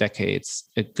few decades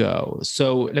ago.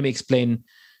 So let me explain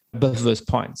both of those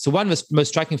points. So one of the most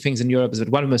striking things in Europe is that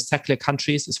one of the most secular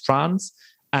countries is France.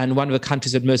 And one of the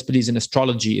countries that most believes in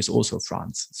astrology is also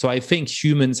France. So I think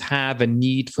humans have a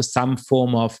need for some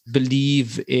form of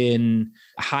belief in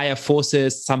higher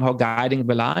forces somehow guiding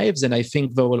their lives. And I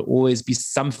think there will always be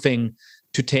something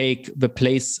to take the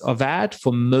place of that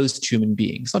for most human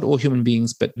beings. Not all human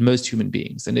beings, but most human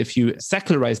beings. And if you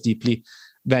secularize deeply,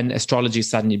 then astrology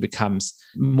suddenly becomes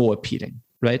more appealing,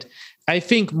 right? I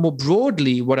think more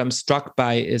broadly, what I'm struck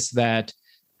by is that,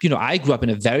 I grew up in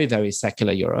a very, very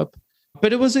secular Europe.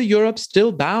 But it was a Europe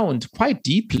still bound quite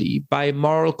deeply by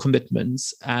moral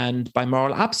commitments and by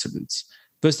moral absolutes.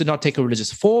 Those did not take a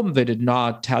religious form. They did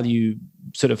not tell you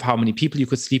sort of how many people you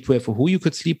could sleep with or who you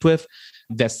could sleep with.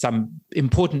 There's some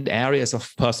important areas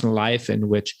of personal life in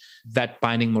which that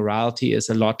binding morality is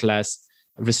a lot less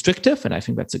restrictive, and I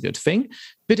think that's a good thing.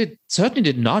 But it certainly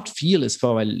did not feel as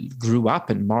though I grew up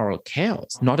in moral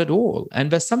chaos, not at all. And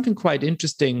there's something quite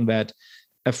interesting that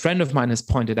a friend of mine has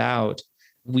pointed out.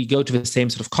 We go to the same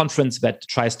sort of conference that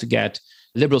tries to get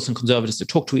liberals and conservatives to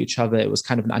talk to each other. It was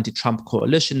kind of an anti-Trump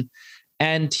coalition.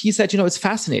 And he said, it's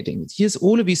fascinating. Here's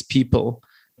all of these people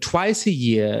twice a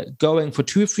year going for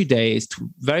 2 or 3 days to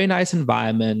very nice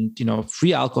environment,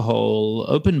 free alcohol,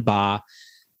 open bar.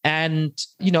 And,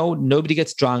 nobody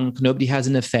gets drunk. Nobody has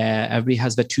an affair. Everybody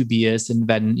has their 2 beers and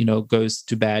then, goes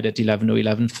to bed at 11 or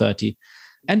 11:30.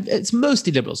 And it's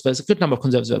mostly liberals. There's a good number of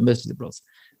conservatives, but mostly liberals.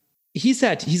 He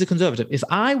said, he's a conservative. If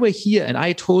I were here and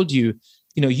I told you,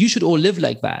 you should all live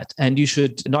like that and you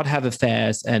should not have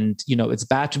affairs and, it's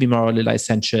bad to be morally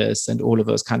licentious and all of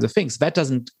those kinds of things, that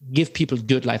doesn't give people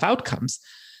good life outcomes.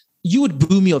 You would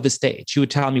boo me off the stage. You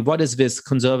would tell me, what is this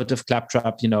conservative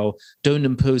claptrap, don't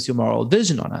impose your moral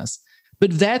vision on us.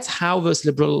 But that's how those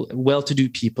liberal, well-to-do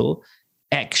people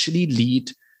actually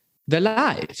lead their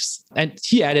lives. And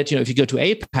he added, if you go to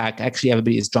AIPAC, actually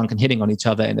everybody is drunk and hitting on each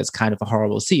other, and it's kind of a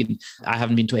horrible scene. I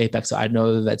haven't been to AIPAC, so I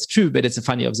know that's true, but it's a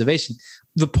funny observation.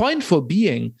 The point for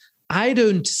being, I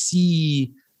don't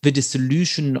see the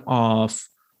dissolution of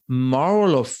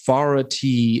moral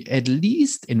authority, at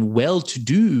least in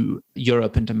well-to-do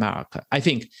Europe and America. I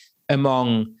think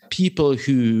among people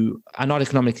who are not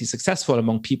economically successful,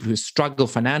 among people who struggle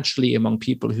financially, among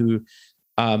people who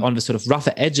on the sort of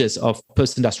rougher edges of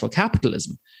post-industrial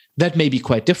capitalism, that may be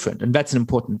quite different. And that's an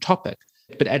important topic.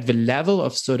 But at the level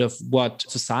of sort of what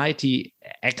society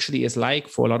actually is like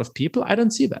for a lot of people, I don't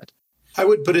see that. I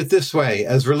would put it this way.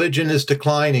 As religion is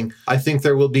declining, I think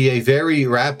there will be a very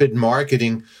rapid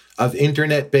marketing of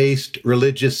internet-based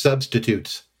religious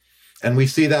substitutes. And we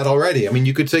see that already. I mean,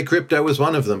 you could say crypto is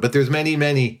one of them, but there's many,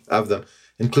 many of them,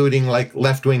 including like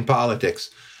left-wing politics.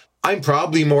 I'm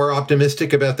probably more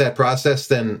optimistic about that process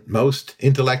than most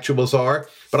intellectuals are.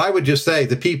 But I would just say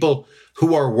the people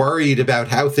who are worried about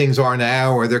how things are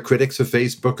now, or they're critics of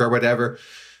Facebook or whatever,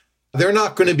 they're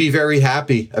not going to be very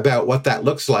happy about what that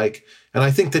looks like. And I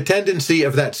think the tendency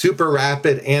of that super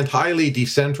rapid and highly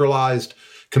decentralized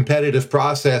competitive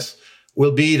process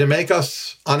will be to make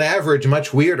us, on average,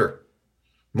 much weirder,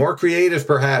 more creative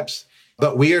perhaps,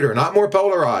 but weirder, not more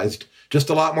polarized. Just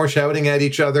a lot more shouting at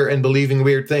each other and believing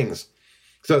weird things.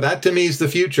 So that to me is the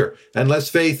future, and less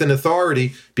faith in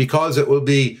authority, because it will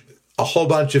be a whole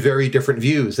bunch of very different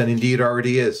views, and indeed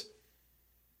already is.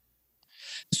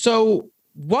 So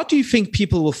what do you think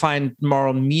people will find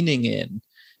moral meaning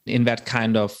in that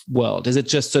kind of world? Is it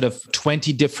just sort of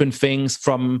 20 different things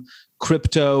from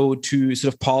crypto to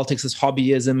sort of politics as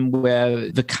hobbyism, where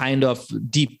the kind of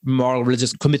deep moral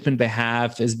religious commitment they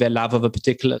have is their love of a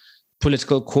particular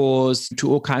political cause,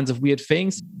 to all kinds of weird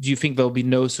things? Do you think there'll be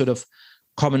no sort of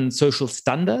common social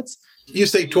standards? You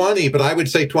say 20, but I would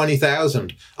say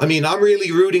 20,000. I mean, I'm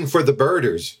really rooting for the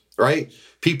birders, right?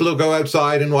 People who go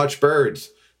outside and watch birds.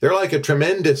 They're like a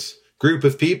tremendous group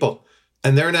of people.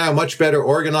 And they're now much better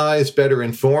organized, better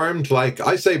informed. Like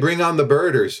I say, bring on the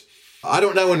birders. I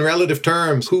don't know in relative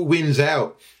terms who wins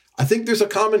out. I think there's a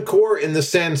common core in the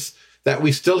sense that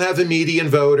we still have a median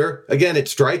voter. Again,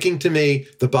 it's striking to me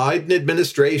the Biden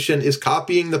administration is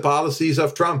copying the policies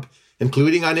of Trump,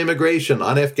 including on immigration,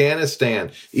 on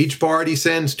Afghanistan. Each party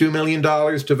sends $2 million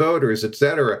to voters,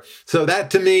 etc. So that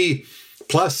to me,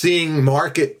 plus seeing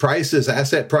market prices,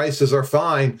 asset prices are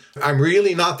fine, I'm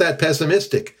really not that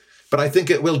pessimistic. But I think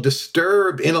it will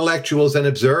disturb intellectuals and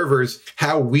observers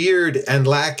how weird and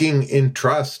lacking in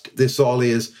trust this all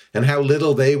is, and how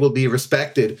little they will be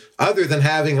respected, other than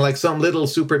having like some little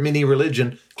super mini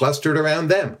religion clustered around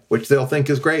them, which they'll think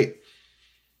is great.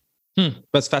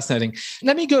 That's fascinating.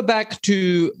 Let me go back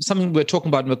to something we're talking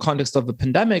about in the context of the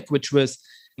pandemic, which was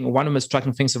one of the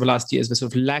striking things of the last year is the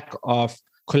sort of lack of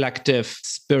collective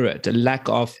spirit, a lack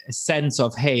of a sense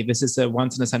of, hey, this is a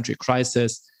once-in-a-century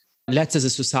crisis. Let's, as a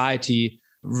society,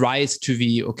 rise to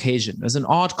the occasion. There's an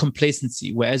odd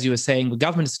complacency where, as you were saying, the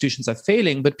government institutions are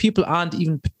failing, but people aren't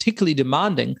even particularly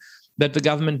demanding that the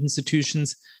government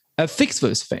institutions fix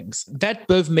those things. That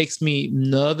both makes me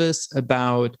nervous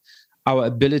about our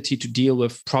ability to deal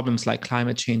with problems like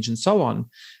climate change and so on.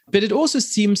 But it also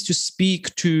seems to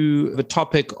speak to the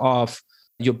topic of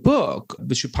your book,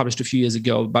 which you published a few years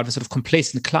ago, about the sort of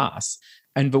complacent class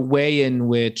and the way in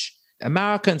which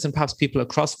Americans and perhaps people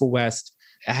across the West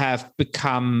have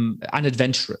become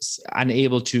unadventurous,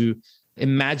 unable to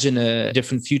imagine a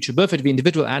different future, both at the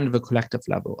individual and the collective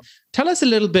level. Tell us a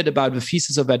little bit about the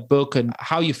thesis of that book and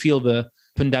how you feel the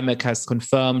pandemic has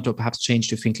confirmed or perhaps changed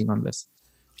your thinking on this.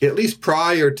 at least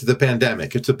prior to the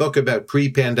pandemic. It's a book about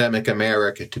pre-pandemic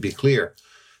America, to be clear.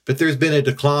 But there's been a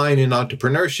decline in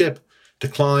entrepreneurship,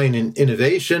 decline in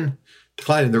innovation,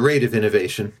 decline in the rate of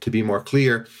innovation, to be more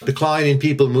clear, decline in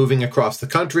people moving across the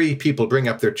country, people bring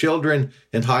up their children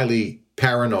in highly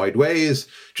paranoid ways,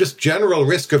 just general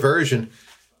risk aversion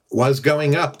was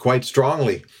going up quite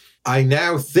strongly. I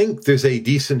now think there's a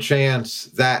decent chance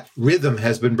that rhythm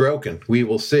has been broken. We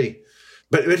will see.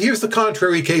 But here's the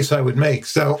contrary case I would make.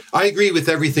 So I agree with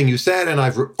everything you said, and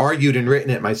I've argued and written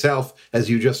it myself, as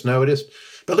you just noticed.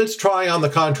 But let's try on the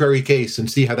contrary case and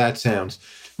see how that sounds.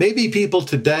 Maybe people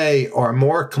today are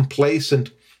more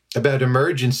complacent about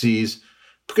emergencies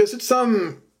because at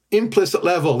some implicit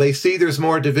level, they see there's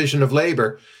more division of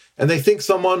labor and they think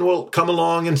someone will come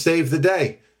along and save the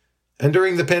day. And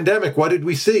during the pandemic, what did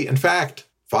we see? In fact,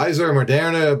 Pfizer,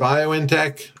 Moderna,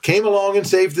 BioNTech came along and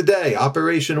saved the day.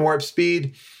 Operation Warp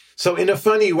Speed. So in a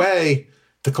funny way,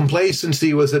 the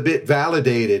complacency was a bit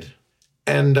validated.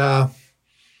 And I'm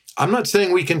not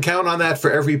saying we can count on that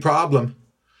for every problem.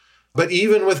 But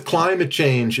even with climate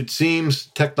change, it seems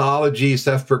technologies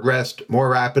have progressed more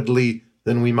rapidly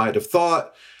than we might have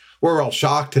thought. We're all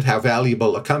shocked at how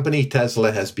valuable a company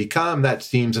Tesla has become. That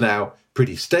seems now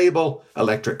pretty stable.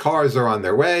 Electric cars are on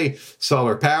their way.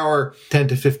 Solar power, 10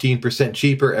 to 15%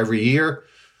 cheaper every year.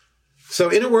 So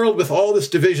in a world with all this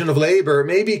division of labor,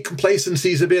 maybe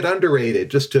complacency is a bit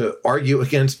underrated, just to argue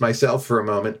against myself for a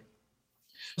moment.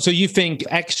 So you think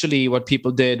actually what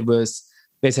people did was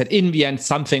they said, in the end,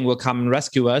 something will come and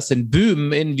rescue us. And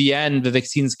boom, in the end, the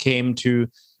vaccines came to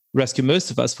rescue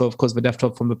most of us. For, of course, the death toll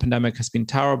from the pandemic has been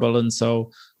terrible. And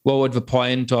so what would the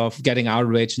point of getting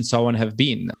outraged and so on have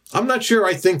been? I'm not sure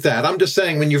I think that. I'm just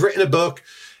saying when you've written a book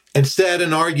and said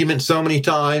an argument so many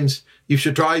times, you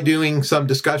should try doing some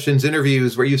discussions,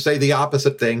 interviews where you say the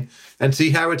opposite thing and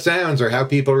see how it sounds or how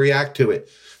people react to it.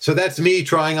 So that's me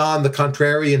trying on the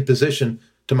contrarian position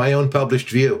to my own published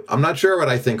view. I'm not sure what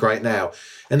I think right now.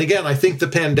 And again, I think the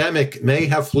pandemic may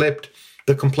have flipped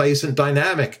the complacent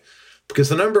dynamic because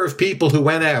the number of people who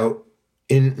went out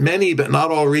in many but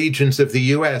not all regions of the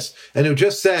US and who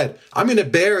just said, I'm going to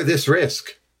bear this risk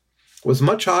was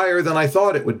much higher than I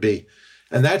thought it would be.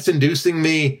 And that's inducing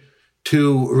me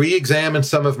to re-examine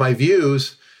some of my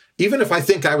views, even if I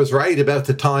think I was right about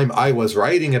the time I was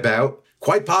writing about.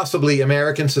 Quite possibly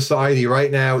American society right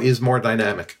now is more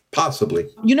dynamic. Possibly.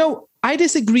 You know, I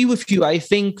disagree with you. I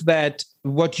think that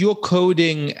what you're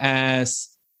coding as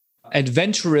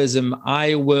adventurism,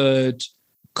 I would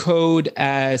code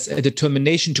as a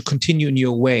determination to continue in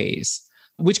your ways,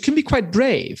 which can be quite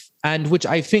brave and which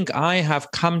I think I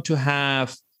have come to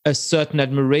have a certain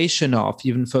admiration of,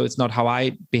 even though it's not how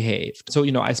I behaved. So,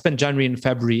 you know, I spent January and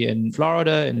February in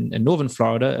Florida, in northern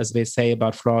Florida, as they say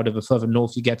about Florida, the further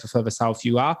north you get, the further south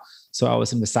you are. So I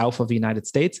was in the south of the United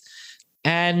States.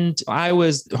 And I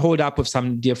was holed up with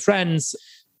some dear friends,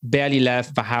 barely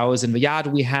left the house and the yard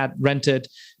we had rented.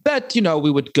 But, you know, we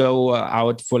would go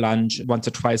out for lunch once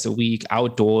or twice a week,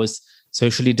 outdoors,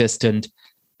 socially distant.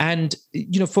 And,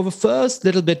 you know, for the first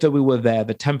little bit that we were there,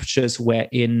 the temperatures were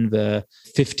in the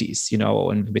 50s, you know,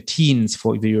 and the teens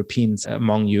for the Europeans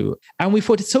among you. And we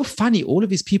thought it's so funny. All of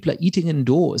these people are eating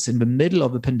indoors in the middle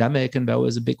of the pandemic. And there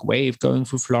was a big wave going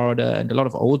through Florida and a lot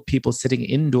of old people sitting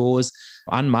indoors,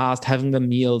 unmasked, having their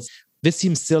meals. This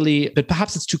seems silly, but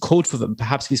perhaps it's too cold for them.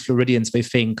 Perhaps these Floridians, they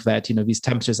think that, you know, these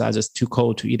temperatures are just too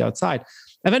cold to eat outside.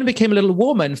 And then it became a little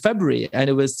warmer in February.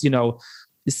 And it was, you know,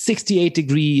 68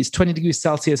 degrees, 20 degrees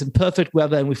Celsius and perfect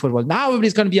weather. And we thought, well, now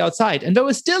everybody's going to be outside. And they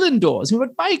were still indoors. We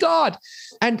went, my God.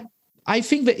 And I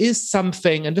think there is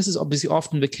something, and this is obviously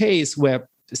often the case, where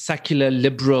secular,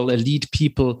 liberal, elite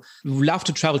people love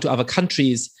to travel to other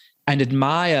countries and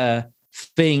admire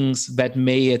things that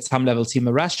may at some level seem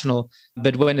irrational.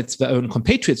 But when it's their own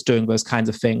compatriots doing those kinds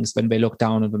of things, then they look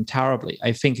down on them terribly.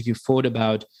 I think if you thought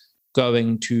about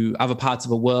going to other parts of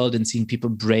the world and seeing people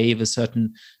brave a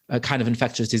certain kind of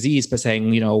infectious disease by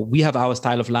saying, you know, we have our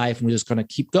style of life and we're just going to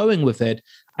keep going with it,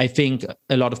 I think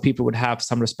a lot of people would have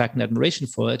some respect and admiration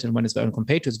for it. And when it's their own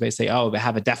compatriots, they say, oh, they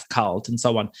have a death cult and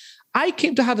so on. I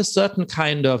came to have a certain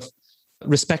kind of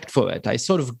respect for it. I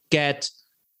sort of get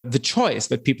the choice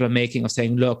that people are making of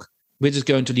saying, look, we're just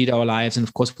going to lead our lives. And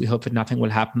of course, we hope that nothing will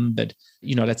happen, but,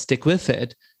 you know, let's stick with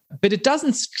it. But it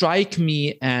doesn't strike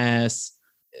me as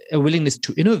a willingness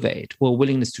to innovate or a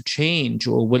willingness to change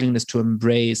or a willingness to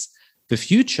embrace the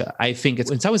future. I think it's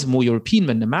in some ways a more European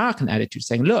than American attitude,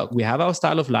 saying, look, we have our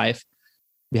style of life,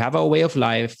 we have our way of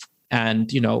life,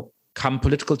 and, you know, come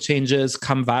political changes,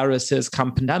 come viruses,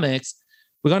 come pandemics,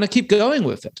 we're going to keep going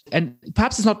with it. And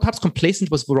perhaps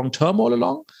complacent was the wrong term all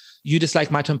along, you dislike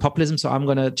my term populism, so I'm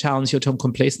going to challenge your term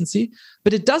complacency.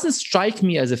 But it doesn't strike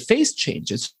me as a phase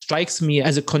change. It strikes me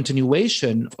as a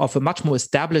continuation of a much more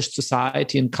established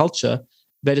society and culture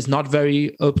that is not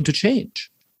very open to change.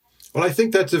 Well, I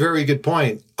think that's a very good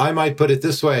point. I might put it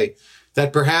this way,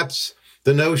 that perhaps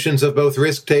the notions of both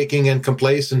risk-taking and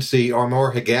complacency are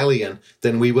more Hegelian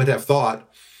than we would have thought.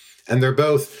 And they're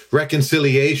both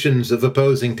reconciliations of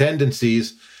opposing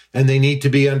tendencies, and they need to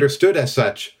be understood as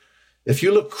such. If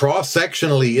you look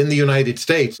cross-sectionally in the United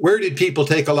States, where did people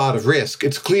take a lot of risk?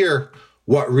 It's clear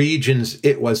what regions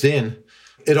it was in.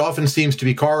 It often seems to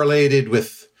be correlated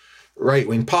with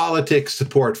right-wing politics,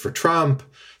 support for Trump,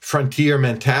 frontier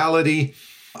mentality.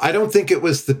 I don't think it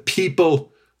was the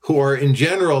people who are in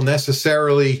general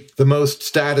necessarily the most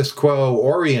status quo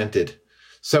oriented.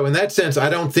 So in that sense, I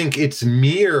don't think it's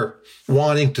mere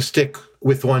wanting to stick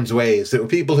with one's ways. There were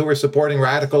people who were supporting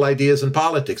radical ideas in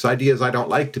politics, ideas I don't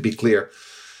like, to be clear.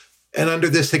 And under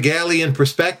this Hegelian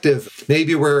perspective,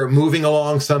 maybe we're moving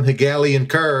along some Hegelian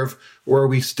curve where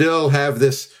we still have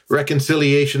this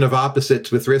reconciliation of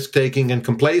opposites with risk-taking and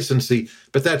complacency,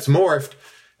 but that's morphed.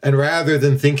 And rather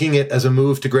than thinking it as a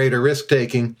move to greater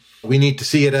risk-taking, we need to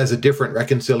see it as a different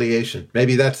reconciliation.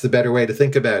 Maybe that's the better way to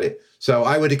think about it. So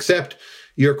I would accept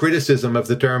your criticism of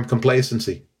the term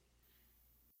complacency.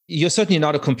 You're certainly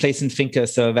not a complacent thinker,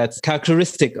 so that's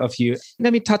characteristic of you.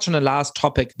 Let me touch on a last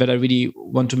topic that I really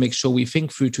want to make sure we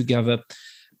think through together.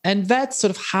 And that's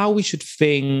sort of how we should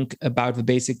think about the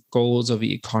basic goals of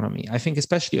the economy. I think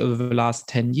especially over the last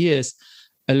 10 years,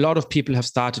 a lot of people have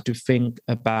started to think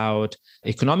about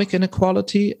economic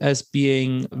inequality as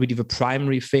being really the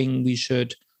primary thing we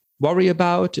should worry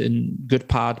about, in good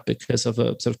part because of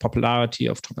a sort of popularity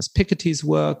of Thomas Piketty's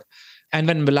work. And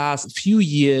then in the last few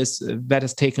years, that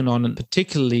has taken on a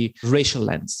particularly racial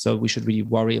lens. So we should really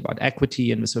worry about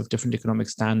equity and the sort of different economic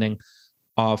standing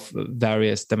of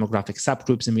various demographic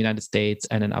subgroups in the United States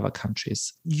and in other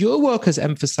countries. Your work has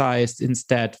emphasized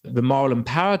instead the moral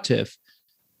imperative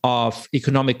of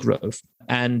economic growth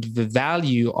and the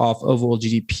value of overall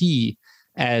GDP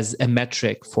as a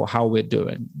metric for how we're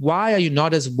doing. Why are you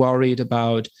not as worried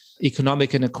about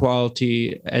economic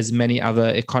inequality as many other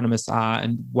economists are?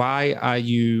 And why are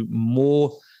you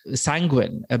more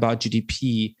sanguine about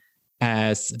GDP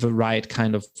as the right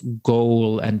kind of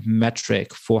goal and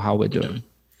metric for how we're doing?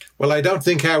 Well, I don't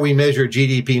think how we measure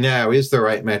GDP now is the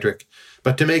right metric.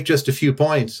 But to make just a few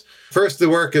points, first, the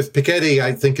work of Piketty,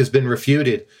 I think, has been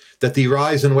refuted, that the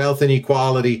rise in wealth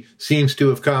inequality seems to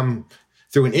have come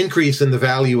through an increase in the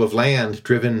value of land,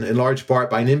 driven in large part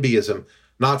by NIMBYism,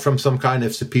 not from some kind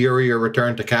of superior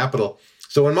return to capital.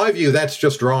 So in my view, that's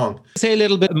just wrong. Say a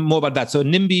little bit more about that. So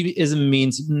NIMBYism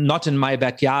means not in my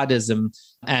backyardism.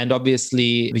 And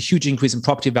obviously, the huge increase in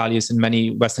property values in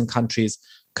many Western countries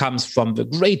comes from the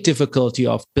great difficulty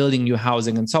of building new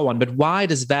housing and so on. But why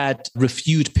does that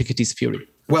refute Piketty's theory?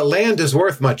 Well, land is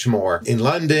worth much more. In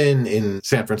London, in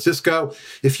San Francisco,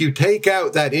 if you take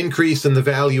out that increase in the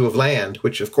value of land,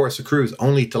 which of course accrues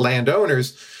only to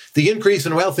landowners, the increase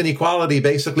in wealth inequality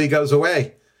basically goes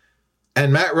away.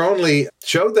 And Matt Ronley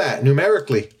showed that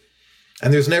numerically.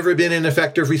 And there's never been an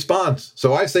effective response.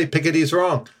 So I say Piketty's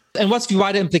wrong. And what's the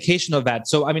wider implication of that?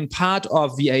 So, I mean, part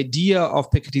of the idea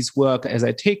of Piketty's work, as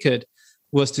I take it,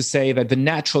 was to say that the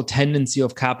natural tendency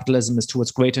of capitalism is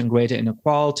towards greater and greater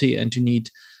inequality and to need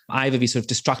either these sort of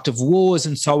destructive wars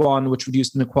and so on, which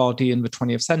reduced inequality in the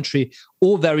 20th century,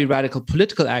 or very radical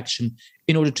political action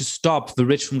in order to stop the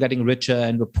rich from getting richer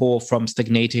and the poor from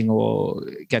stagnating or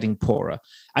getting poorer.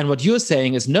 And what you're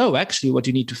saying is, no, actually, what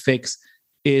you need to fix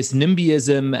is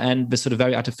NIMBYism and the sort of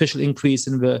very artificial increase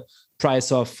in the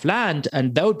price of land.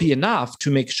 And that would be enough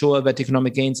to make sure that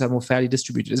economic gains are more fairly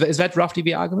distributed. Is that roughly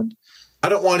the argument? I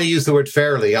don't want to use the word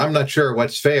fairly. I'm not sure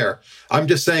what's fair. I'm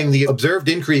just saying the observed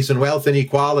increase in wealth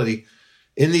inequality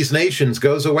in these nations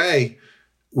goes away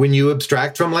when you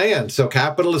abstract from land. So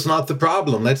capital is not the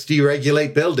problem. Let's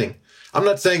deregulate building. I'm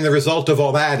not saying the result of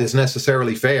all that is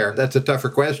necessarily fair. That's a tougher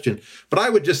question. But I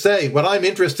would just say what I'm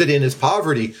interested in is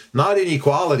poverty, not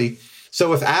inequality.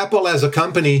 So if Apple as a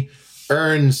company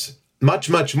earns much,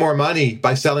 much more money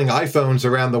by selling iPhones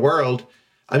around the world,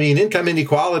 I mean, income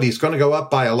inequality is going to go up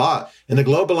by a lot. In a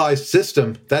globalized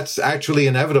system, that's actually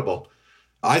inevitable.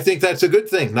 I think that's a good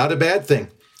thing, not a bad thing.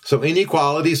 So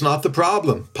inequality is not the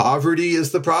problem. Poverty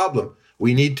is the problem.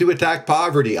 We need to attack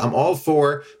poverty. I'm all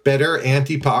for better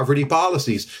anti-poverty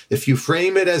policies. If you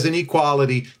frame it as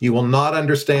inequality, you will not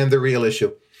understand the real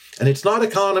issue. And it's not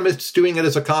economists doing it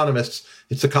as economists.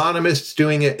 It's economists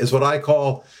doing it as what I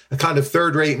call a kind of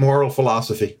third-rate moral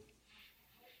philosophy.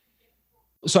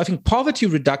 So I think poverty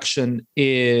reduction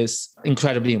is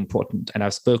incredibly important. And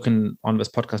I've spoken on this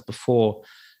podcast before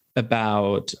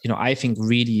about, I think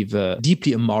really the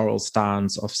deeply immoral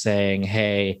stance of saying,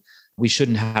 hey, we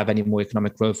shouldn't have any more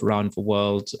economic growth around the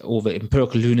world, or the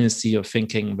empirical lunacy of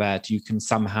thinking that you can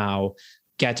somehow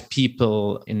get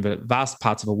people in the vast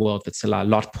parts of the world that still are a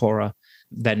lot poorer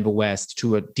than the West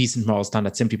to a decent moral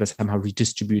standard simply by somehow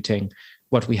redistributing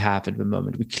what we have at the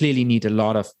moment. We clearly need a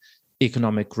lot of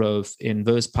economic growth in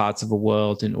those parts of the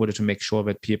world in order to make sure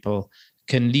that people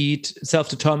can lead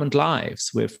self-determined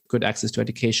lives with good access to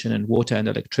education and water and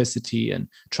electricity and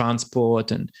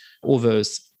transport and all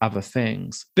those other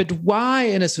things. But why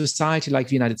in a society like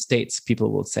the United States,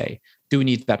 people will say, do we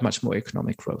need that much more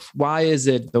economic growth? Why is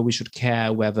it that we should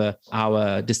care whether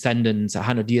our descendants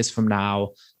 100 years from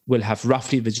now will have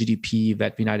roughly the GDP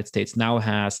that the United States now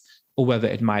has, or whether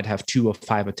it might have 2 or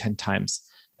 5 or 10 times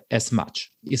as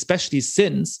much, especially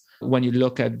since when you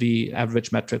look at the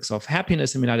average metrics of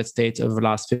happiness in the United States over the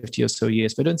last 50 or so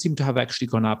years, they don't seem to have actually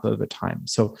gone up over time.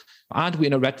 So aren't we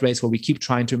in a rat race where we keep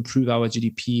trying to improve our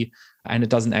GDP and it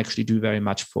doesn't actually do very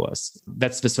much for us?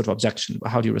 That's the sort of objection.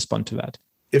 How do you respond to that?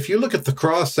 If you look at the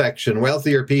cross-section,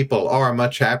 wealthier people are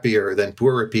much happier than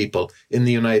poorer people in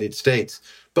the United States.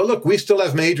 But look, we still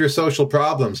have major social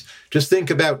problems. Just think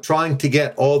about trying to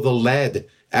get all the lead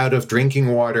out of drinking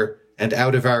water and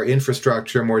out of our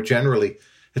infrastructure more generally.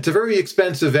 It's a very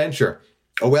expensive venture.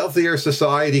 A wealthier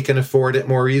society can afford it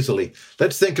more easily.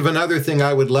 Let's think of another thing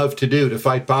I would love to do to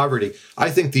fight poverty.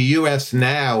 I think the US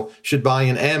now should buy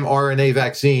an mRNA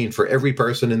vaccine for every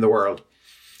person in the world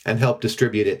and help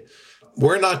distribute it.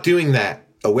 We're not doing that.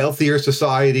 A wealthier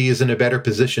society is in a better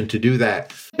position to do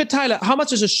that. But Tyler, how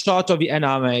much is a shot of the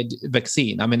mRNA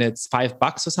vaccine? I mean, it's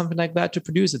 $5 or something like that to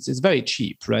produce. It's very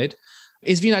cheap, right?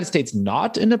 Is the United States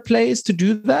not in a place to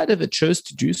do that if it chose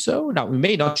to do so? Now, we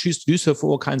may not choose to do so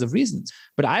for all kinds of reasons,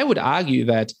 but I would argue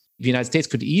that the United States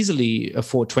could easily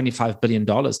afford $25 billion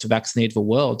to vaccinate the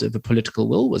world if the political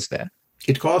will was there.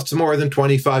 It costs more than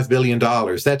 $25 billion.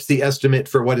 That's the estimate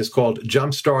for what is called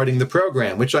jumpstarting the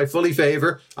program, which I fully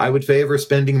favor. I would favor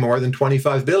spending more than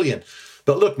 $25 billion.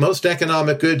 But look, most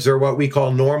economic goods are what we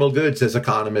call normal goods as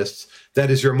economists. That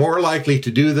is, you're more likely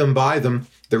to do them, buy them,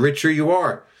 the richer you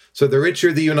are. So the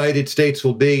richer the United States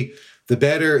will be, the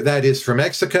better that is for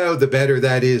Mexico, the better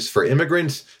that is for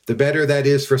immigrants, the better that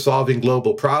is for solving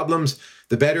global problems,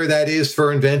 the better that is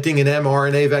for inventing an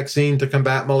mRNA vaccine to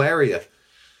combat malaria.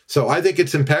 So I think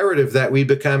it's imperative that we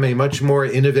become a much more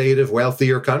innovative,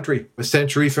 wealthier country. A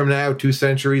century from now, 2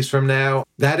 centuries from now,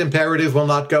 that imperative will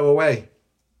not go away.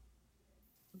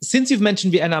 Since you've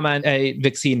mentioned the mRNA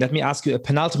vaccine, let me ask you a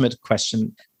penultimate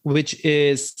question, which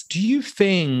is, do you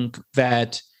think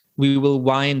that we will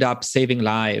wind up saving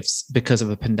lives because of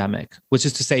a pandemic? Which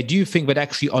is to say, do you think that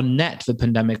actually on net, the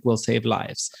pandemic will save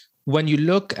lives? When you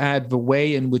look at the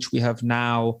way in which we have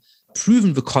now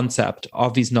proven the concept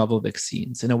of these novel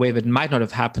vaccines in a way that might not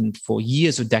have happened for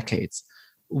years or decades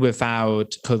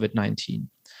without COVID-19.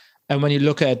 And when you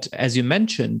look at, as you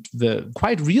mentioned, the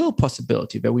quite real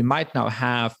possibility that we might now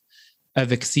have a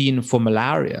vaccine for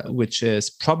malaria, which is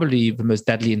probably the most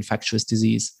deadly infectious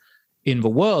disease in the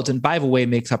world, and by the way,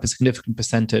 makes up a significant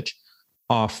percentage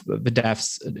of the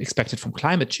deaths expected from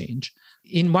climate change.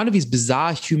 In one of these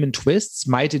bizarre human twists,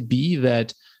 might it be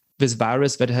that this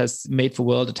virus that has made the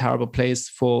world a terrible place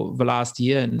for the last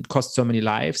year and cost so many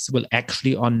lives will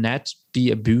actually on net be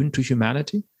a boon to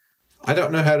humanity? I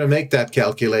don't know how to make that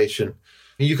calculation.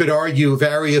 You could argue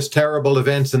various terrible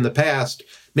events in the past.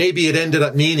 Maybe it ended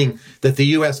up meaning that the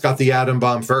US got the atom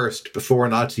bomb first before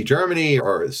Nazi Germany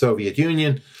or the Soviet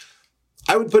Union.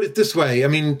 I would put it this way. I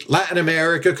mean, Latin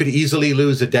America could easily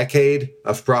lose a decade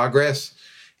of progress.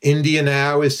 India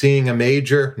now is seeing a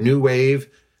major new wave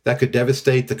that could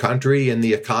devastate the country and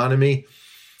the economy.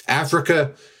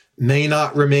 Africa may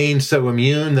not remain so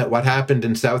immune that what happened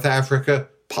in South Africa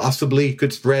possibly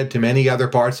could spread to many other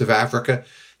parts of Africa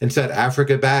and set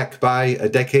Africa back by a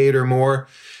decade or more.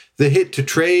 The hit to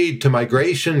trade, to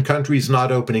migration, countries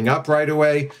not opening up right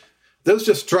away, those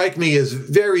just strike me as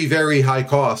very, very high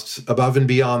costs above and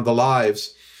beyond the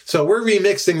lives. So we're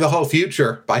remixing the whole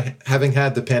future by having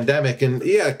had the pandemic. And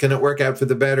yeah, can it work out for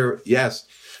the better? Yes.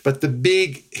 But the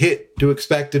big hit to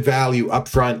expected value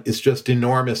upfront is just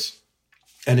enormous.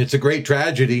 And it's a great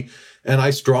tragedy. And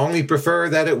I strongly prefer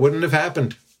that it wouldn't have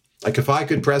happened. Like if I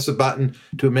could press a button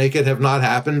to make it have not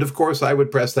happened, of course I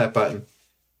would press that button.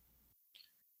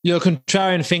 You're a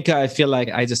contrarian thinker. I feel like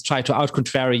I just tried to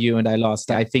out-contrary you and I lost.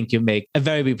 I think you make a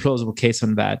very plausible case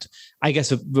on that. I guess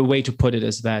the way to put it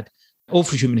is that all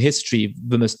through human history,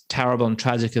 the most terrible and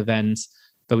tragic events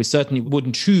but we certainly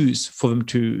wouldn't choose for them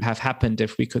to have happened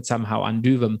if we could somehow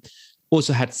undo them,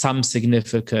 also had some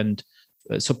significant,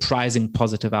 surprising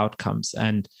positive outcomes.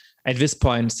 And at this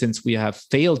point, since we have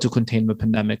failed to contain the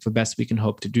pandemic, the best we can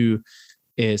hope to do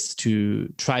is to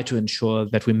try to ensure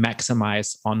that we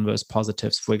maximize on those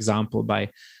positives, for example, by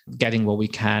getting what we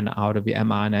can out of the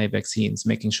mRNA vaccines,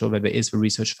 making sure that there is the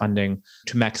research funding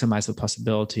to maximize the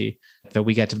possibility that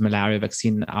we get the malaria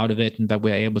vaccine out of it and that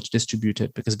we're able to distribute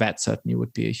it, because that certainly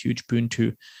would be a huge boon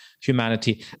to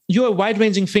humanity. You're a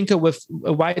wide-ranging thinker with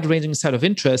a wide-ranging set of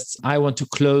interests. I want to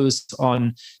close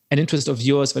on an interest of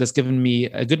yours that has given me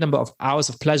a good number of hours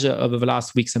of pleasure over the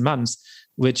last weeks and months,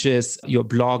 which is your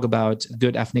blog about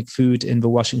good ethnic food in the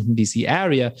Washington, D.C.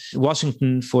 area.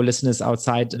 Washington, for listeners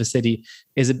outside the city,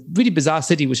 is a really bizarre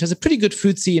city, which has a pretty good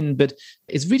food scene, but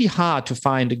it's really hard to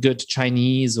find a good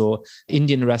Chinese or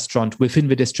Indian restaurant within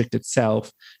the district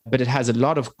itself. But it has a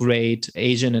lot of great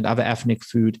Asian and other ethnic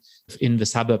food in the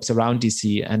suburbs around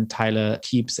D.C. And Tyler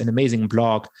keeps an amazing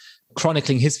blog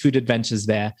chronicling his food adventures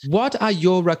there. What are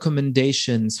your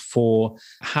recommendations for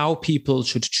how people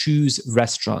should choose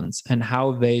restaurants and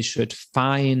how they should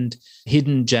find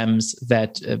hidden gems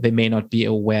that they may not be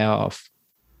aware of?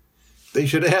 They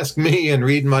should ask me and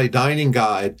read my dining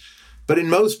guide. But in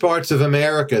most parts of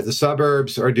America, the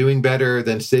suburbs are doing better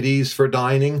than cities for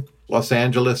dining. Los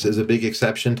Angeles is a big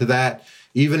exception to that.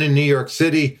 Even in New York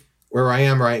City, where I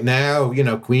am right now,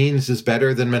 Queens is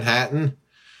better than Manhattan.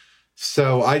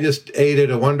 So I just ate at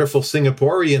a wonderful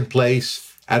Singaporean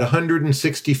place at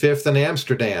 165th and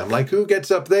Amsterdam. Like, who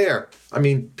gets up there? I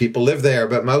mean, people live there,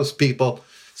 but most people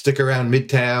stick around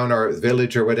Midtown or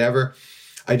Village or whatever.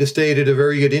 I just ate at a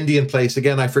very good Indian place.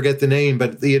 Again, I forget the name,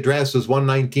 but the address was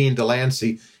 119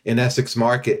 Delancey in Essex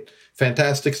Market.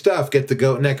 Fantastic stuff. Get the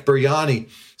goat neck biryani.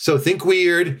 So think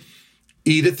weird,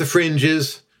 eat at the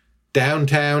fringes.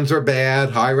 Downtowns are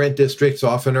bad. High rent districts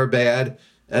often are bad.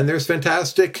 And there's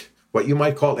fantastic, what you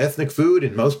might call ethnic food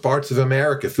in most parts of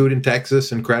America. Food in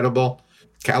Texas, incredible.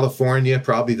 California,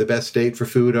 probably the best state for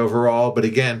food overall. But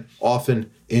again,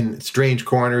 often in strange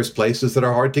corners, places that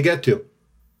are hard to get to.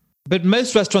 But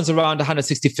most restaurants around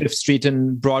 165th Street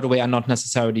and Broadway are not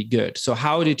necessarily good. So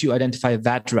how did you identify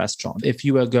that restaurant? If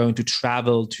you were going to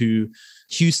travel to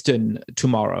Houston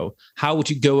tomorrow, how would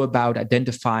you go about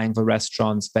identifying the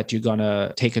restaurants that you're going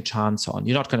to take a chance on?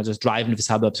 You're not going to just drive into the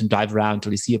suburbs and drive around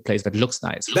until you see a place that looks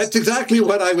nice. That's exactly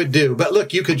what I would do. But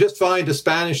look, you could just find a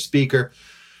Spanish speaker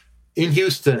in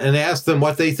Houston and ask them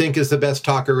what they think is the best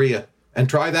taqueria and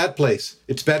try that place.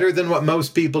 It's better than what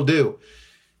most people do.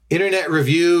 Internet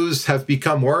reviews have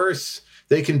become worse.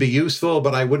 They can be useful,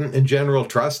 but I wouldn't in general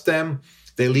trust them.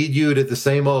 They lead you to the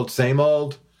same old, same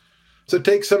old. So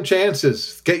take some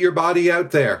chances. Get your body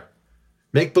out there.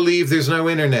 Make believe there's no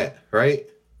internet, right?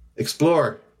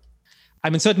 Explore. I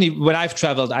mean, certainly when I've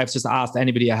traveled, I've just asked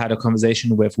anybody I had a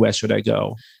conversation with, where should I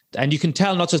go? And you can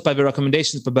tell not just by the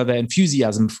recommendations, but by the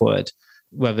enthusiasm for it,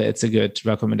 whether it's a good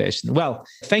recommendation. Well,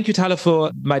 thank you, Tyler,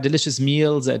 for my delicious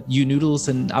meals at U Noodles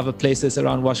and other places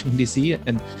around Washington, D.C.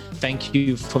 And thank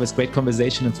you for this great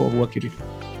conversation and for all the work you do.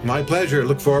 My pleasure.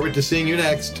 Look forward to seeing you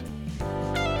next.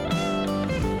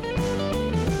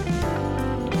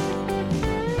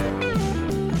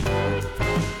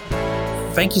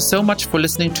 Thank you so much for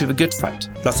listening to The Good Fight.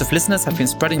 Lots of listeners have been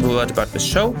spreading the word about the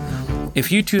show. If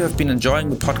you too have been enjoying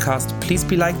the podcast, please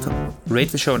be like, rate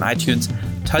the show on iTunes,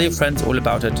 tell your friends all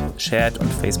about it, share it on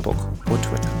Facebook or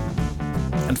Twitter.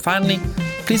 And finally,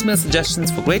 please mail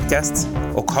suggestions for great guests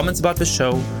or comments about the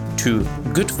show to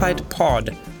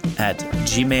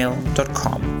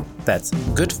goodfightpod@gmail.com. That's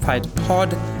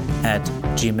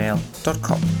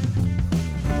goodfightpod@gmail.com.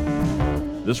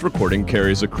 This recording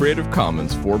carries a Creative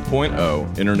Commons 4.0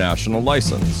 international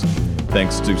license.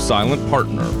 Thanks to Silent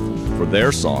Partner for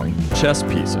their song, Chess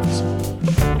Pieces.